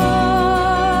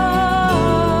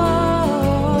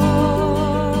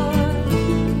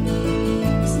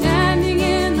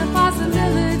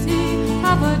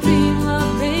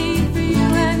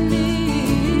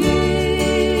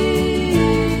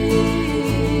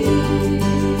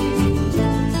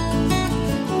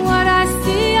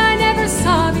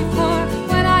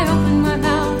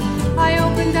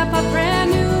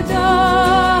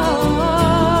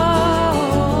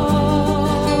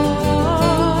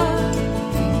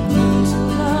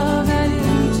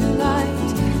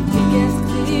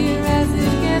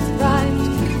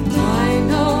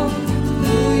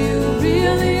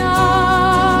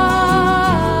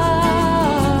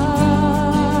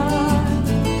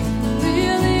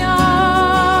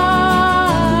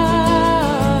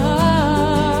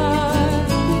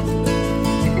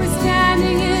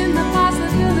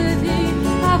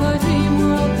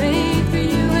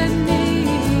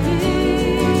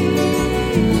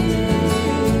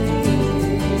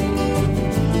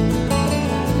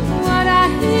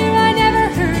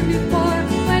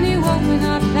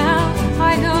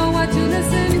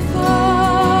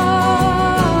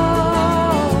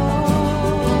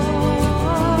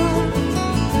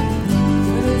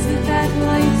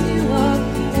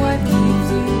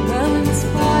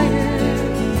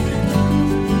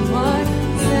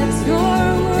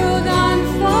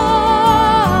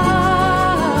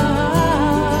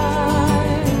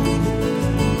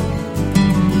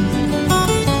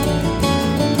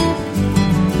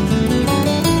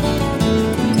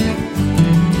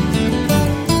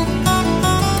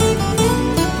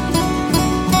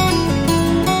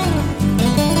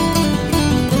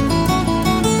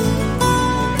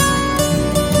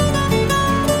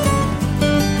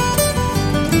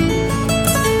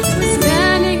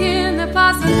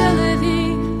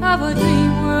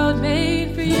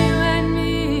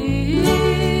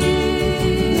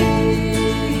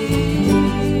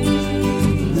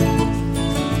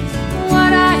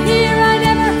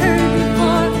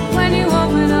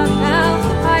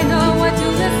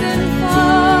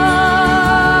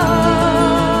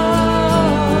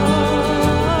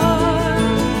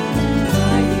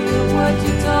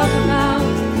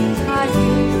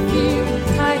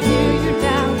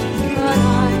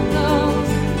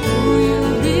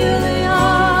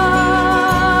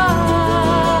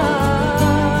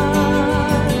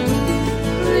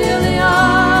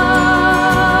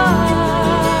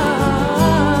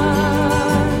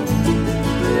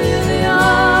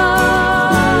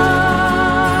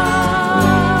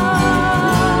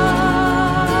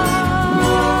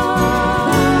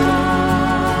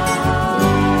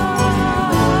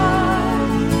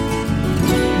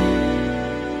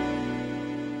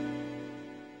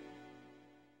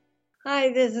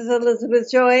this is Elizabeth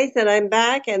Joyce, and I'm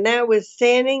back, and that was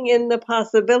Standing in the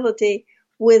Possibility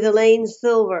with Elaine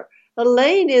Silver.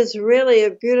 Elaine is really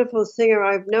a beautiful singer.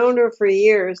 I've known her for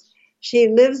years. She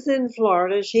lives in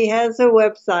Florida. She has a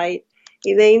website,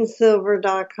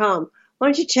 elainesilver.com. Why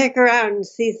don't you check her out and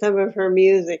see some of her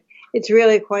music? It's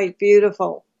really quite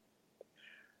beautiful.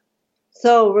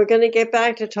 So we're going to get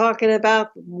back to talking about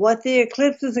what the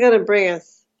eclipse is going to bring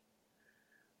us.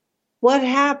 What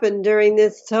happened during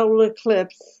this total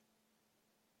eclipse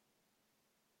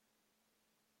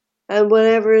and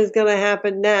whatever is going to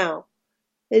happen now.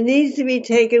 It needs to be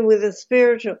taken with a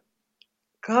spiritual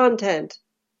content.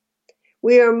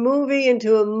 We are moving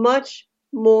into a much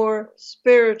more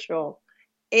spiritual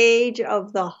age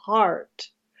of the heart.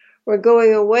 We're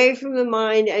going away from the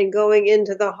mind and going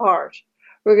into the heart.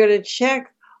 We're going to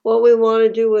check what we want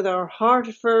to do with our heart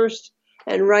first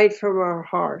and right from our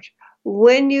heart.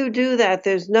 When you do that,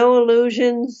 there's no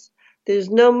illusions, there's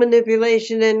no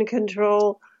manipulation and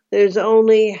control, there's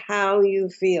only how you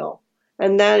feel.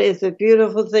 And that is a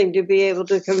beautiful thing to be able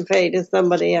to convey to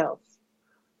somebody else.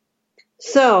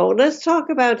 So let's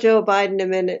talk about Joe Biden a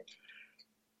minute.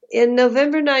 In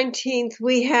November 19th,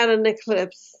 we had an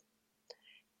eclipse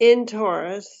in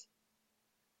Taurus,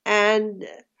 and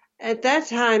at that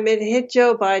time it hit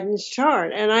Joe Biden's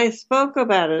chart, and I spoke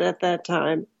about it at that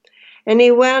time. And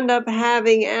he wound up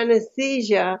having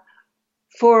anesthesia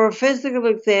for a physical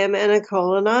exam and a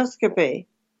colonoscopy.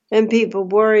 And people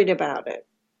worried about it.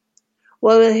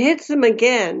 Well, it hits him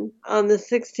again on the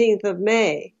 16th of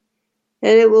May.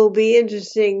 And it will be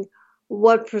interesting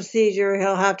what procedure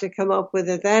he'll have to come up with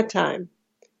at that time.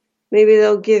 Maybe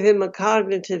they'll give him a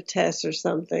cognitive test or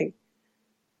something.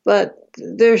 But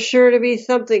there's sure to be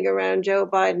something around Joe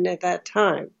Biden at that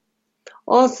time.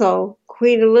 Also,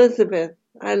 Queen Elizabeth.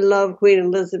 I love Queen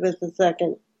Elizabeth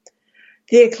II.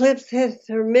 The eclipse hits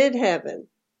her midheaven.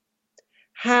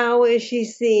 How is she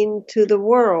seen to the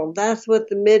world? That's what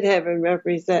the midheaven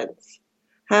represents.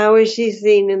 How is she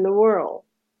seen in the world?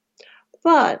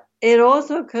 But it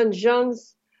also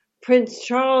conjuncts Prince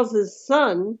Charles's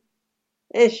sun,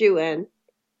 S-U-N,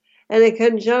 and it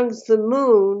conjuncts the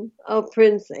moon of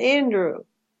Prince Andrew.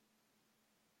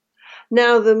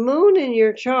 Now, the moon in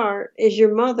your chart is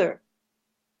your mother.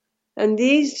 And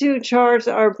these two charts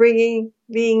are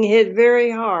being hit very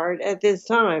hard at this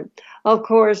time. Of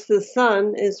course, the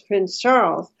sun is Prince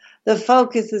Charles. The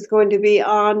focus is going to be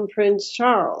on Prince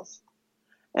Charles.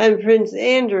 And Prince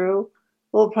Andrew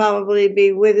will probably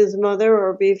be with his mother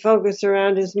or be focused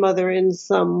around his mother in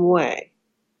some way.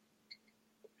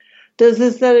 Does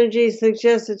this energy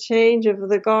suggest a change of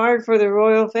the guard for the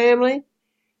royal family?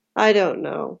 I don't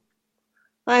know.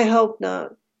 I hope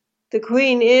not. The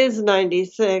Queen is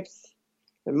 96.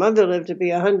 Her mother lived to be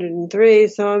 103,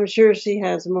 so I'm sure she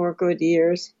has more good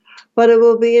years. But it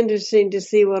will be interesting to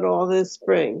see what all this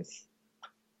brings.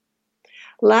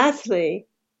 Lastly,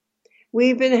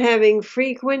 we've been having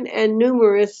frequent and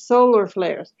numerous solar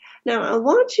flares. Now, I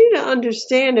want you to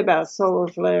understand about solar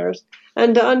flares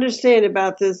and to understand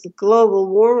about this global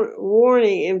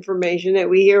warning information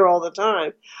that we hear all the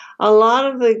time. A lot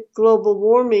of the global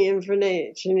warming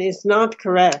information is not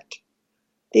correct.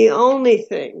 The only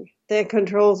thing that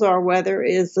controls our weather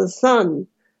is the sun,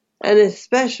 and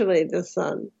especially the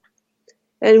sun.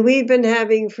 And we've been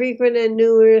having frequent and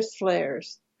numerous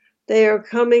flares. They are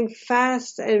coming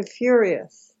fast and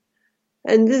furious.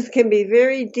 And this can be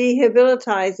very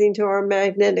debilitating to our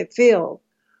magnetic field,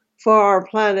 for our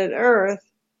planet Earth,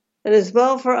 and as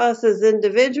well for us as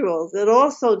individuals. It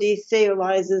also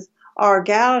destabilizes our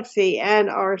galaxy and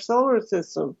our solar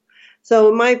system. So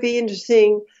it might be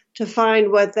interesting to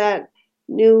find what that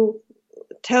new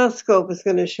telescope is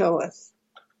going to show us.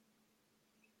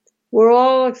 We're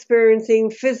all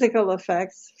experiencing physical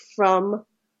effects from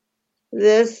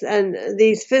this, and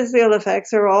these physical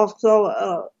effects are also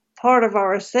a part of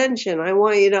our ascension. I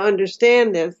want you to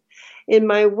understand this. In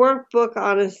my workbook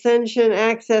on ascension,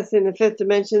 access in the fifth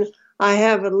dimension, I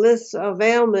have a list of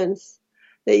ailments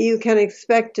that you can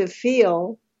expect to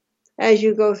feel as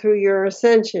you go through your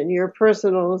ascension, your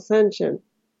personal ascension.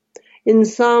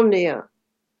 Insomnia,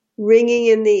 ringing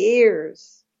in the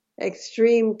ears,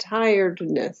 extreme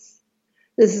tiredness.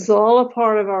 This is all a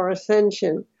part of our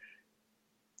ascension.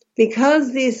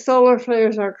 Because these solar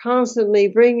flares are constantly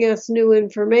bringing us new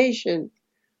information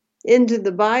into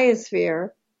the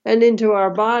biosphere and into our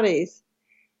bodies,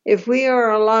 if we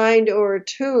are aligned or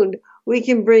attuned, we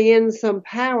can bring in some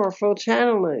powerful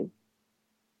channeling.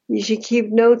 You should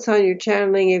keep notes on your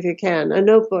channeling if you can, a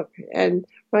notebook, and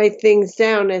write things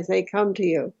down as they come to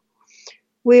you.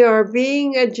 We are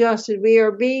being adjusted, we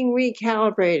are being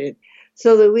recalibrated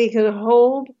so that we can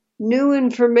hold new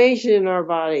information in our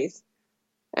bodies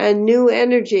and new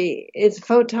energy. It's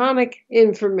photonic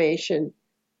information.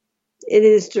 It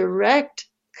is direct,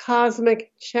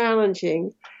 cosmic,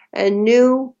 challenging, and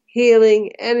new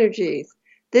healing energies.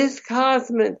 This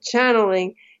cosmic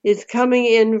channeling is coming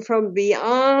in from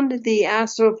beyond the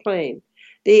astral plane.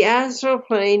 The astral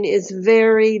plane is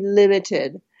very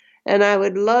limited, and I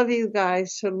would love you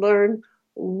guys to learn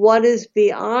what is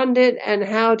beyond it and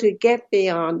how to get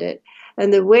beyond it.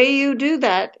 And the way you do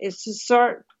that is to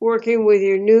start working with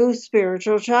your new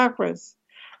spiritual chakras.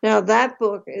 Now, that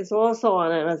book is also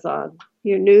on Amazon,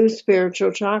 Your New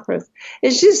Spiritual Chakras.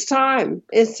 It's just time.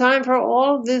 It's time for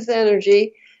all of this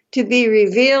energy to be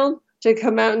revealed, to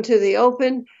come out into the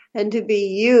open, and to be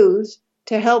used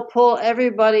to help pull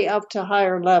everybody up to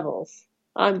higher levels.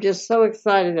 I'm just so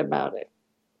excited about it.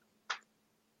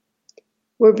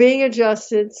 We're being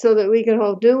adjusted so that we can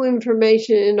hold new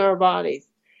information in our bodies.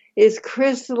 It's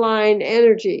crystalline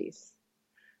energies.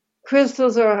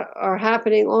 Crystals are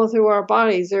happening all through our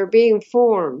bodies. They're being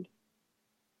formed.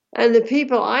 And the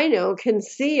people I know can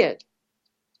see it.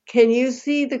 Can you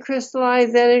see the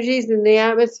crystallized energies in the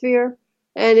atmosphere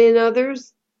and in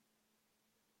others?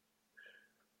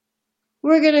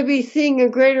 We're going to be seeing a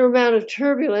greater amount of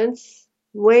turbulence,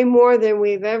 way more than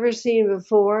we've ever seen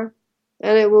before.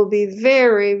 And it will be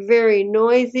very, very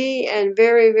noisy and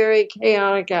very, very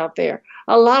chaotic out there.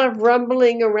 A lot of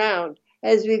rumbling around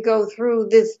as we go through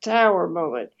this tower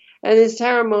moment. And this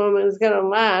tower moment is going to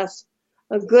last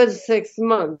a good 6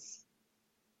 months.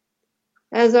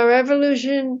 As our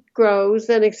evolution grows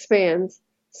and expands,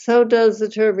 so does the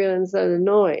turbulence and the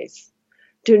noise.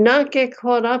 Do not get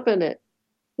caught up in it.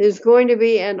 There's going to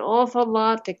be an awful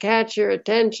lot to catch your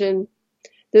attention.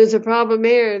 There's a problem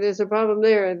here, there's a problem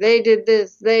there. They did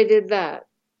this, they did that.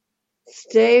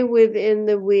 Stay within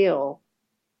the wheel.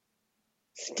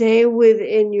 Stay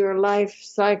within your life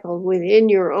cycle, within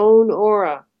your own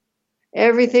aura.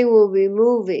 Everything will be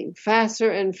moving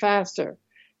faster and faster.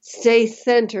 Stay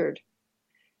centered.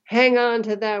 Hang on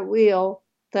to that wheel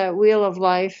of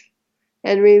life,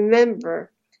 and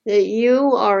remember that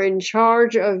you are in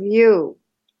charge of you.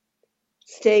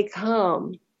 Stay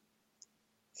calm.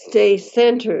 Stay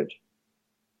centered.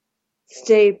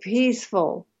 Stay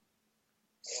peaceful.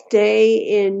 Stay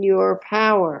in your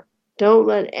power. Don't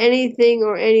let anything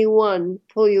or anyone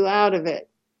pull you out of it.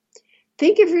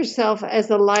 Think of yourself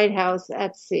as a lighthouse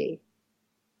at sea.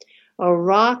 A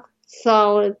rock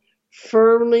solid,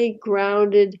 firmly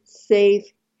grounded, safe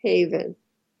haven.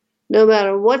 No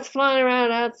matter what's flying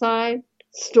around outside,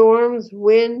 storms,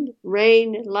 wind,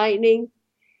 rain, lightning,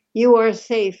 you are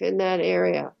safe in that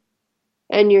area.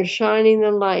 And you're shining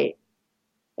the light,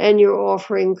 and you're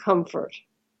offering comfort.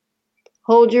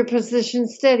 Hold your position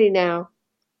steady now,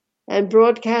 and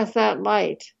broadcast that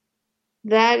light.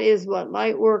 That is what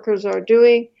light workers are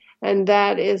doing, and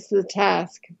that is the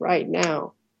task right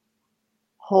now.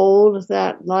 Hold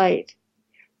that light.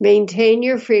 Maintain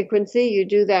your frequency. You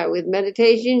do that with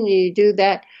meditation. You do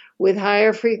that with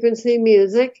higher frequency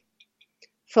music.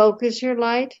 Focus your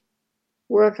light.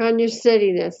 Work on your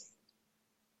steadiness.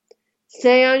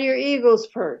 Stay on your eagle's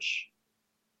perch.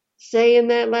 Stay in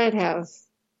that lighthouse.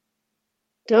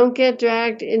 Don't get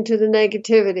dragged into the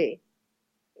negativity.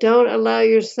 Don't allow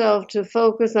yourself to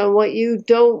focus on what you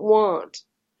don't want.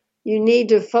 You need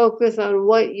to focus on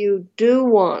what you do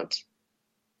want.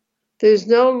 There's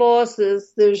no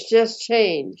losses, there's just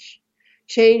change.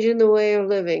 Change in the way of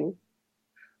living.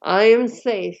 I am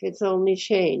safe, it's only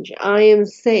change. I am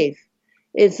safe,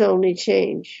 it's only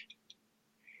change.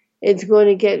 It's going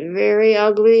to get very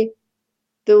ugly.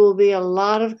 There will be a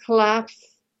lot of collapse.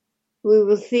 We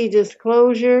will see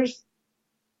disclosures,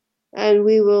 and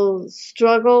we will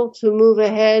struggle to move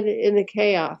ahead in the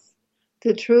chaos.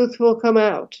 The truth will come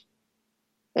out,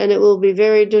 and it will be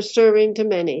very disturbing to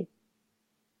many.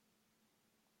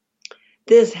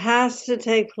 This has to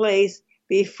take place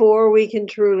before we can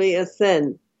truly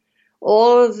ascend.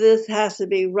 All of this has to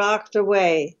be rocked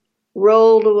away,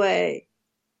 rolled away,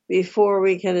 before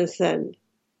we can ascend.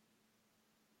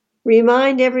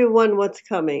 Remind everyone what's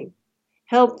coming.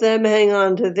 Help them hang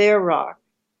on to their rock.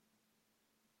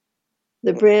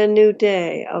 The brand new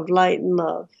day of light and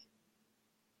love.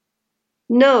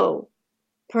 No,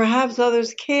 perhaps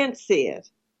others can't see it.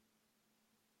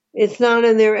 It's not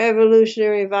in their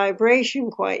evolutionary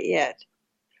vibration quite yet,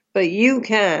 but you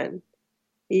can.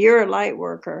 You're a light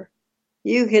worker.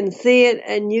 You can see it,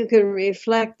 and you can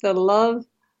reflect the love,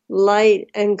 light,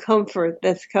 and comfort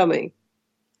that's coming.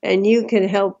 And you can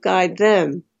help guide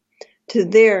them to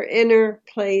their inner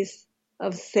place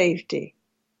of safety.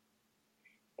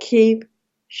 Keep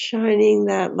shining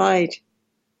that light.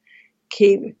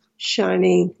 Keep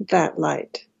shining that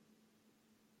light.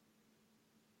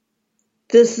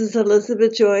 This is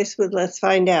Elizabeth Joyce with Let's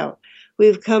Find Out.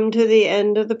 We've come to the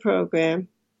end of the program.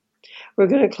 We're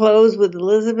going to close with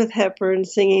Elizabeth Hepburn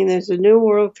singing There's a New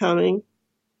World Coming.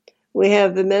 We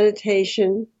have the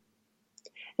meditation,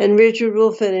 and Richard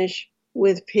will finish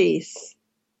with peace.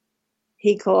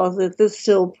 He calls it the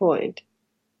still point.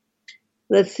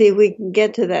 Let's see if we can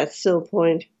get to that still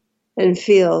point and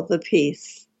feel the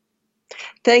peace.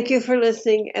 Thank you for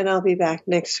listening, and I'll be back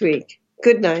next week.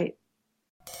 Good night.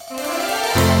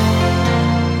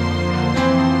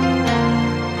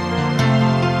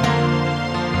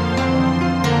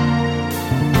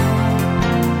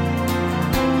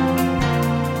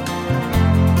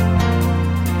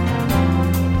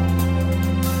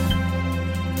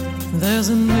 There's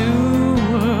a new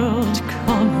world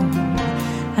coming,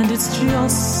 and it's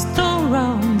just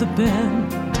around the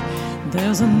bend.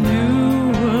 There's a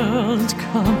new world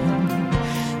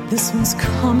coming, this one's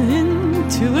coming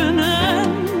to an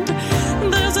end.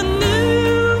 There's a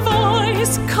new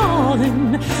voice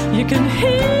calling, you can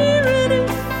hear it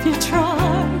if you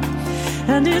try,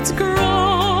 and it's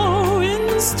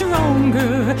growing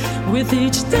stronger with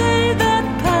each day that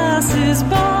passes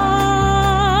by.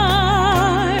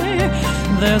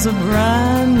 There's a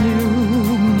brand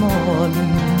new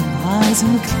morning,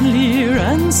 rising clear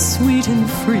and sweet and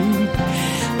free.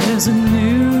 There's a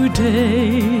new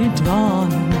day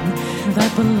dawning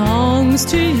that belongs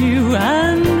to you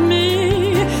and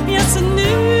me. Yes, a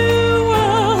new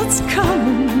world's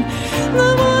coming,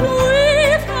 the one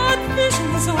we've had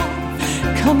visions of,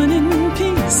 coming in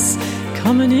peace,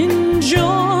 coming in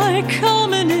joy,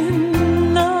 coming in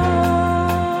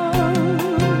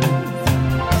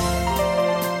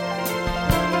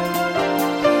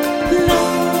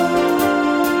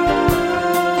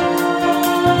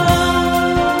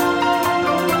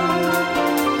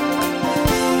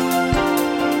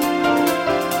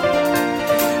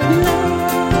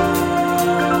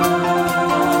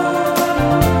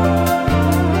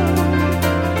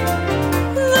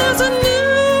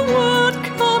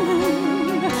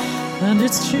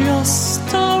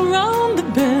just around the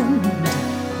bend.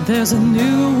 There's a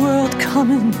new world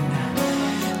coming,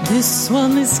 this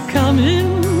one is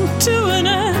coming to an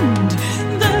end.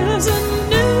 There's a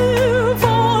new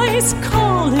voice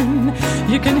calling,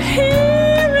 you can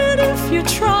hear it if you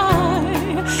try,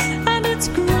 and it's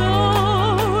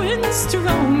growing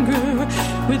stronger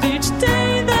with each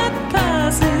day that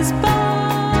passes by.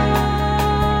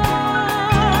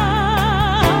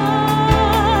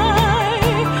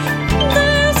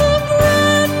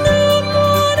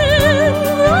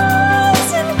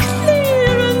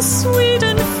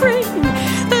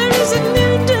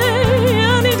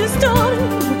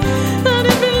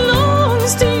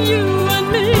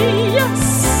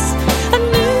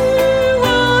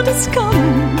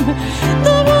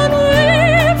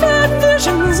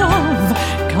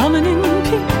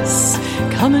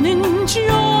 Coming in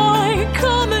joy,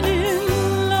 coming in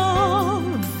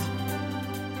love.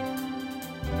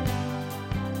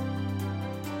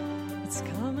 It's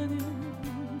coming in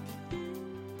peace.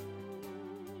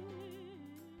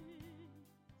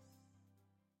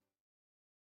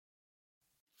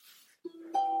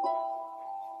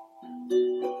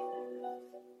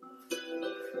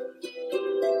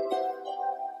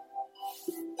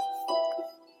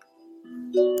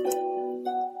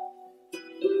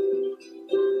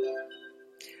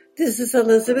 This is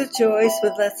Elizabeth Joyce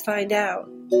with Let's Find Out.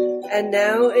 And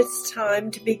now it's time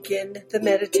to begin the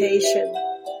meditation.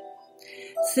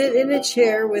 Sit in a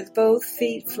chair with both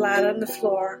feet flat on the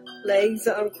floor, legs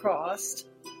uncrossed.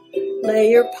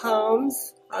 Lay your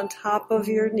palms on top of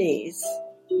your knees.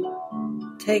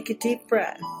 Take a deep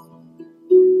breath.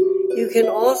 You can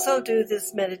also do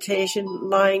this meditation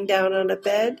lying down on a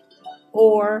bed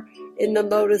or in the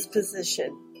lotus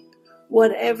position,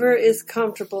 whatever is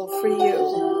comfortable for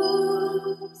you.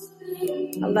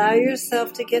 Allow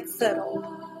yourself to get settled.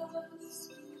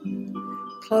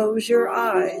 Close your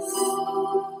eyes.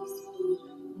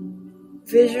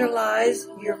 Visualize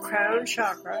your crown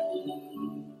chakra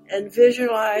and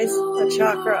visualize a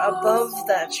chakra above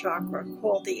that chakra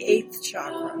called the 8th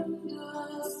chakra.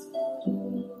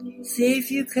 See if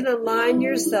you can align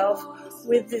yourself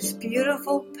with this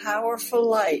beautiful, powerful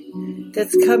light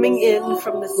that's coming in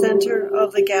from the center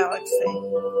of the galaxy.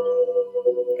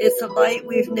 It's a light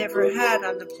we've never had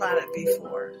on the planet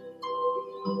before.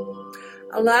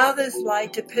 Allow this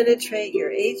light to penetrate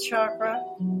your 8th chakra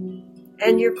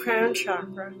and your crown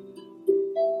chakra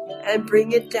and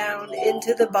bring it down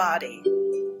into the body,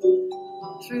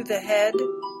 through the head,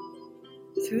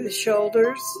 through the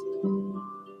shoulders,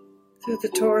 through the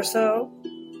torso,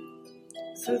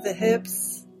 through the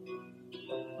hips,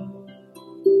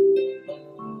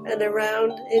 and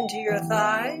around into your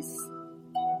thighs,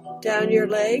 down your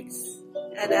legs,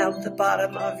 and out the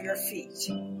bottom of your feet.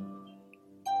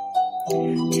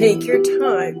 Take your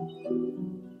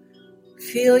time.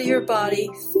 Feel your body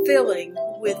filling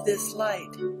with this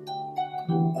light.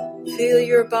 Feel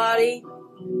your body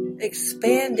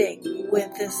expanding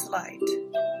with this light.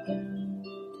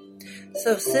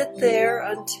 So sit there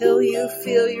until you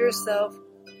feel yourself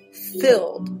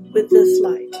filled with this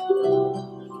light.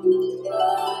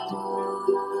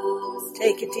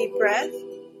 Take a deep breath.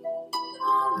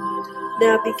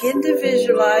 Now begin to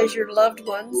visualize your loved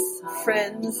ones,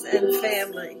 friends, and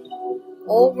family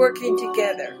all working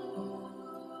together,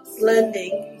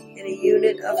 blending in a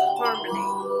unit of harmony.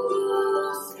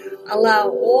 Allow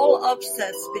all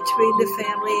upsets between the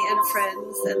family and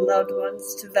friends and loved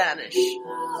ones to vanish,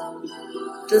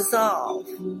 dissolve,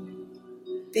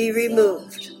 be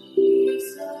removed,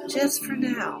 just for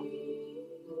now.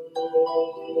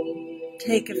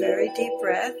 Take a very deep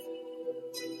breath.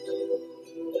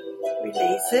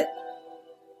 Release it.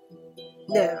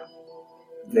 Now,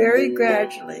 very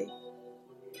gradually,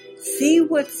 see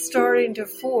what's starting to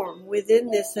form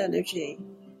within this energy.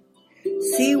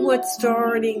 See what's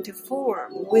starting to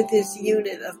form with this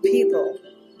unit of people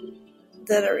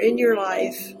that are in your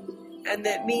life and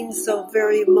that means so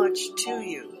very much to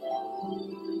you.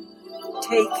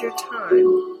 Take your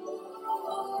time.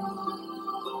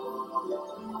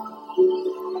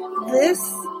 This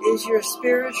is your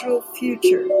spiritual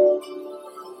future.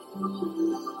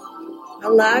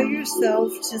 Allow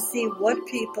yourself to see what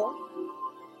people,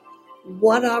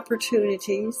 what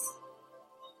opportunities,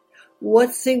 what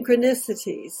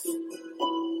synchronicities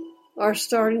are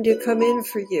starting to come in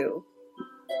for you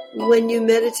when you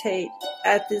meditate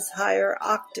at this higher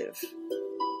octave.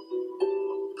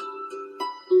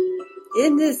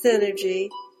 In this energy,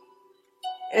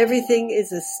 everything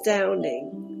is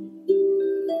astounding.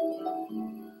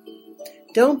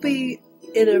 Don't be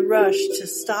in a rush to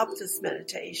stop this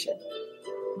meditation.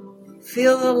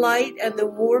 Feel the light and the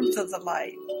warmth of the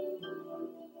light.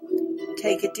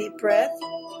 Take a deep breath.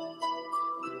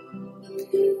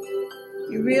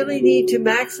 You really need to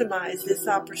maximize this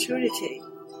opportunity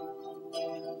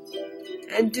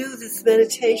and do this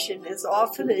meditation as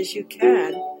often as you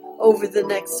can over the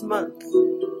next month.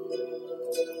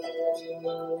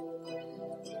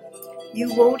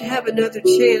 You won't have another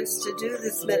chance to do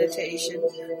this meditation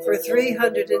for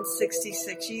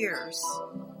 366 years.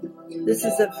 This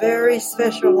is a very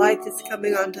special light that's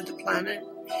coming onto the planet.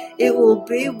 It will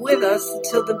be with us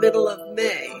until the middle of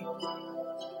May.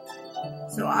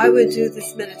 So I would do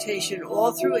this meditation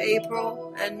all through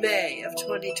April and May of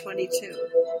 2022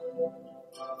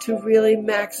 to really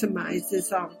maximize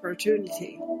this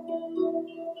opportunity.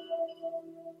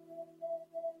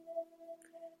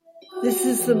 This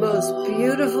is the most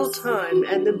beautiful time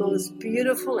and the most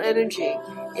beautiful energy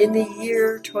in the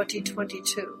year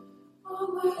 2022.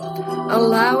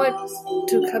 Allow it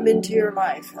to come into your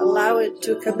life. Allow it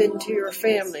to come into your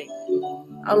family.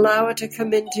 Allow it to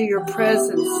come into your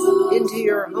presence, into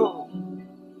your home,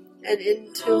 and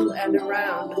into and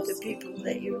around the people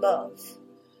that you love.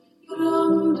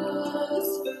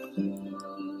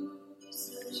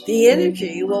 The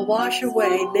energy will wash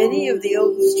away many of the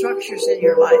old structures in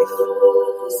your life.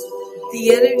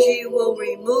 The energy will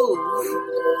remove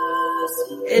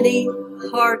any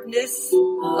hardness,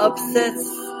 upsets,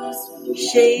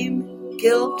 shame,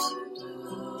 guilt,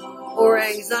 or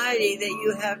anxiety that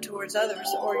you have towards others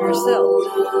or yourself.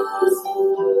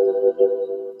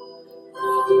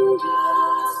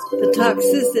 The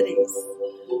toxicities,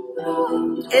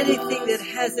 anything that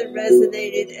hasn't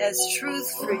resonated as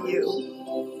truth for you,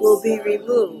 will be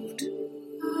removed,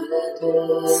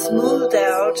 smoothed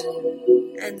out,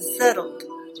 and settled.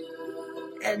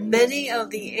 And many of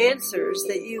the answers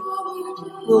that you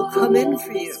will come in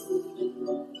for you,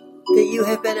 that you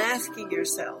have been asking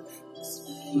yourself,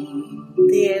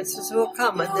 the answers will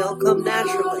come, and they'll come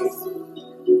naturally.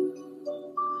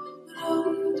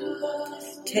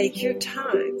 Take your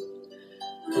time.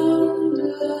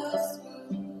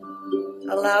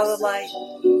 Allow the light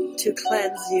to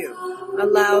cleanse you.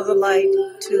 Allow the light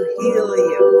to heal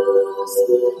you.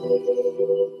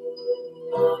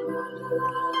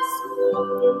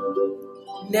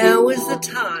 Now is the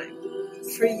time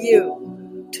for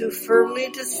you to firmly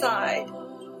decide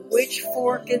which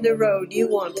fork in the road you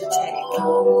want to take.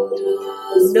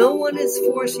 No one is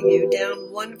forcing you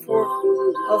down one fork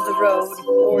of the road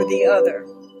or the other.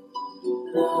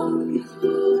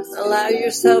 Allow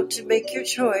yourself to make your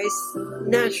choice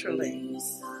naturally.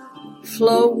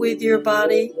 Flow with your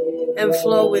body, and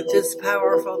flow with this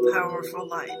powerful, powerful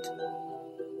light.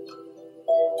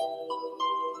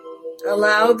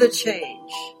 Allow the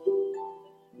change.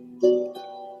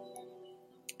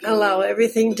 Allow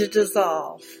everything to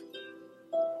dissolve.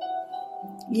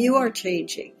 You are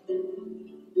changing.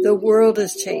 The world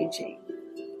is changing.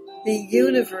 The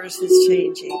universe is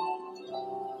changing.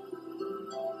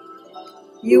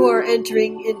 You are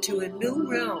entering into a new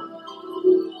realm.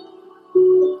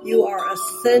 You are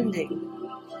ascending.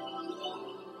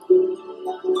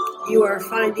 You are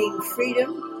finding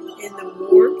freedom in the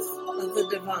warmth of the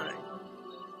divine.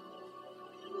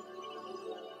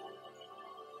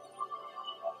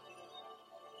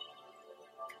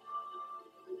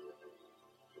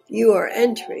 You are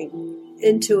entering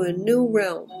into a new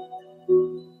realm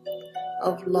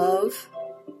of love,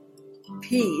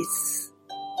 peace,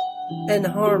 and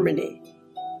harmony.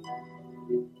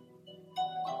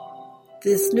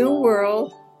 This new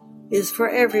world is for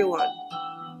everyone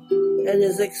and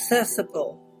is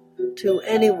accessible to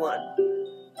anyone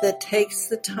that takes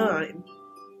the time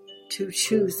to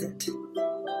choose it.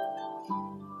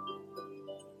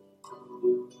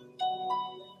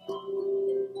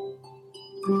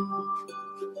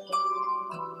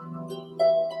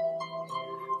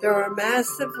 There are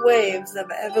massive waves of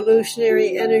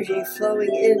evolutionary energy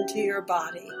flowing into your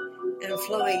body and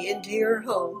flowing into your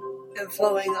home and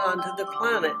flowing onto the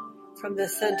planet from the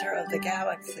center of the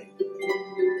galaxy.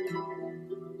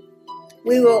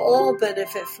 We will all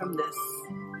benefit from this.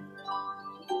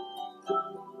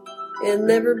 It'll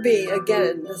never be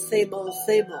again the same old,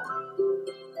 same old.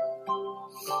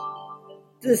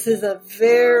 This is a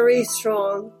very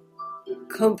strong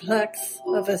complex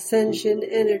of ascension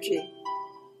energy.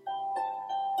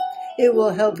 It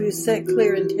will help you set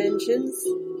clear intentions.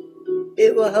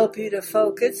 It will help you to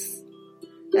focus.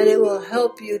 And it will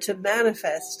help you to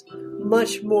manifest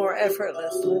much more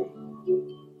effortlessly.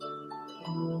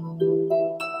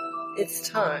 It's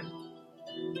time.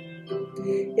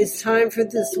 It's time for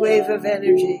this wave of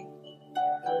energy.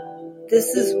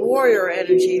 This is warrior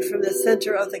energy from the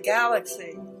center of the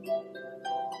galaxy.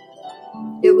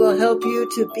 It will help you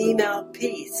to beam out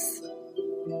peace,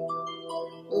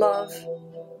 love,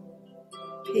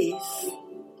 peace,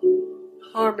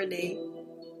 harmony,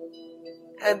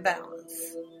 and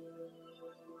balance.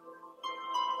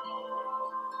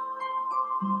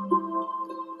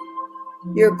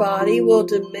 Your body will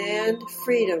demand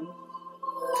freedom.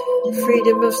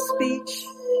 Freedom of speech,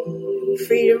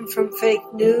 freedom from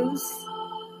fake news,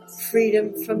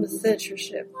 freedom from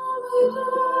censorship.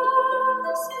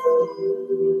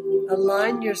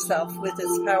 Align yourself with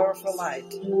this powerful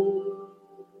light.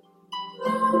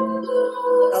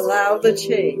 Allow the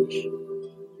change.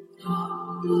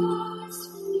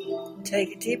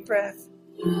 Take a deep breath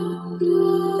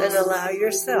and allow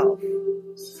yourself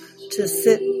to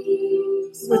sit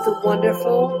with the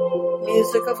wonderful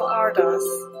music of Ardas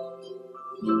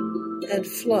and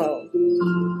flow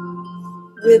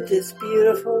with this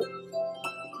beautiful,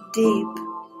 deep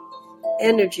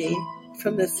energy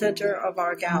from the center of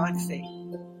our galaxy.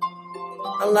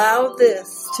 Allow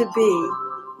this to be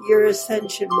your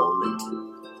ascension moment.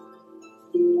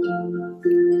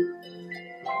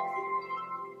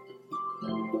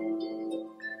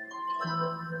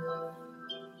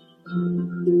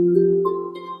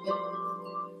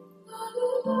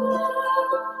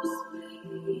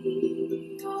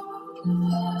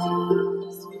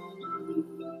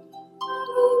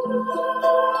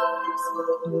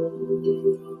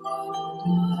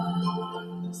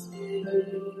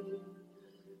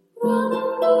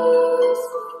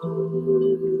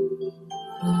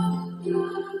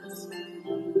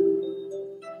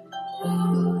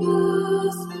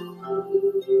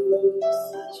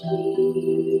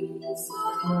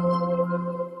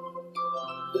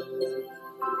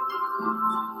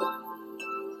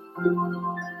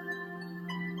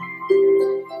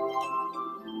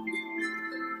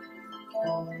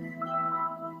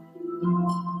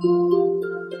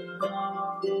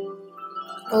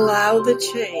 Allow the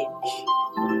change.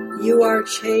 You are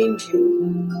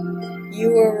changing.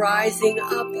 You are rising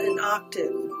up an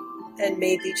octave, and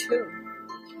maybe two.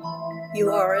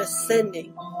 You are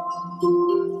ascending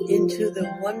into the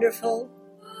wonderful,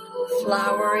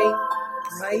 flowering,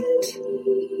 bright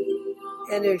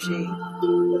energy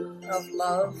of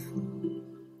love,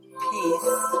 peace,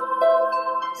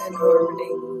 and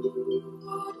harmony.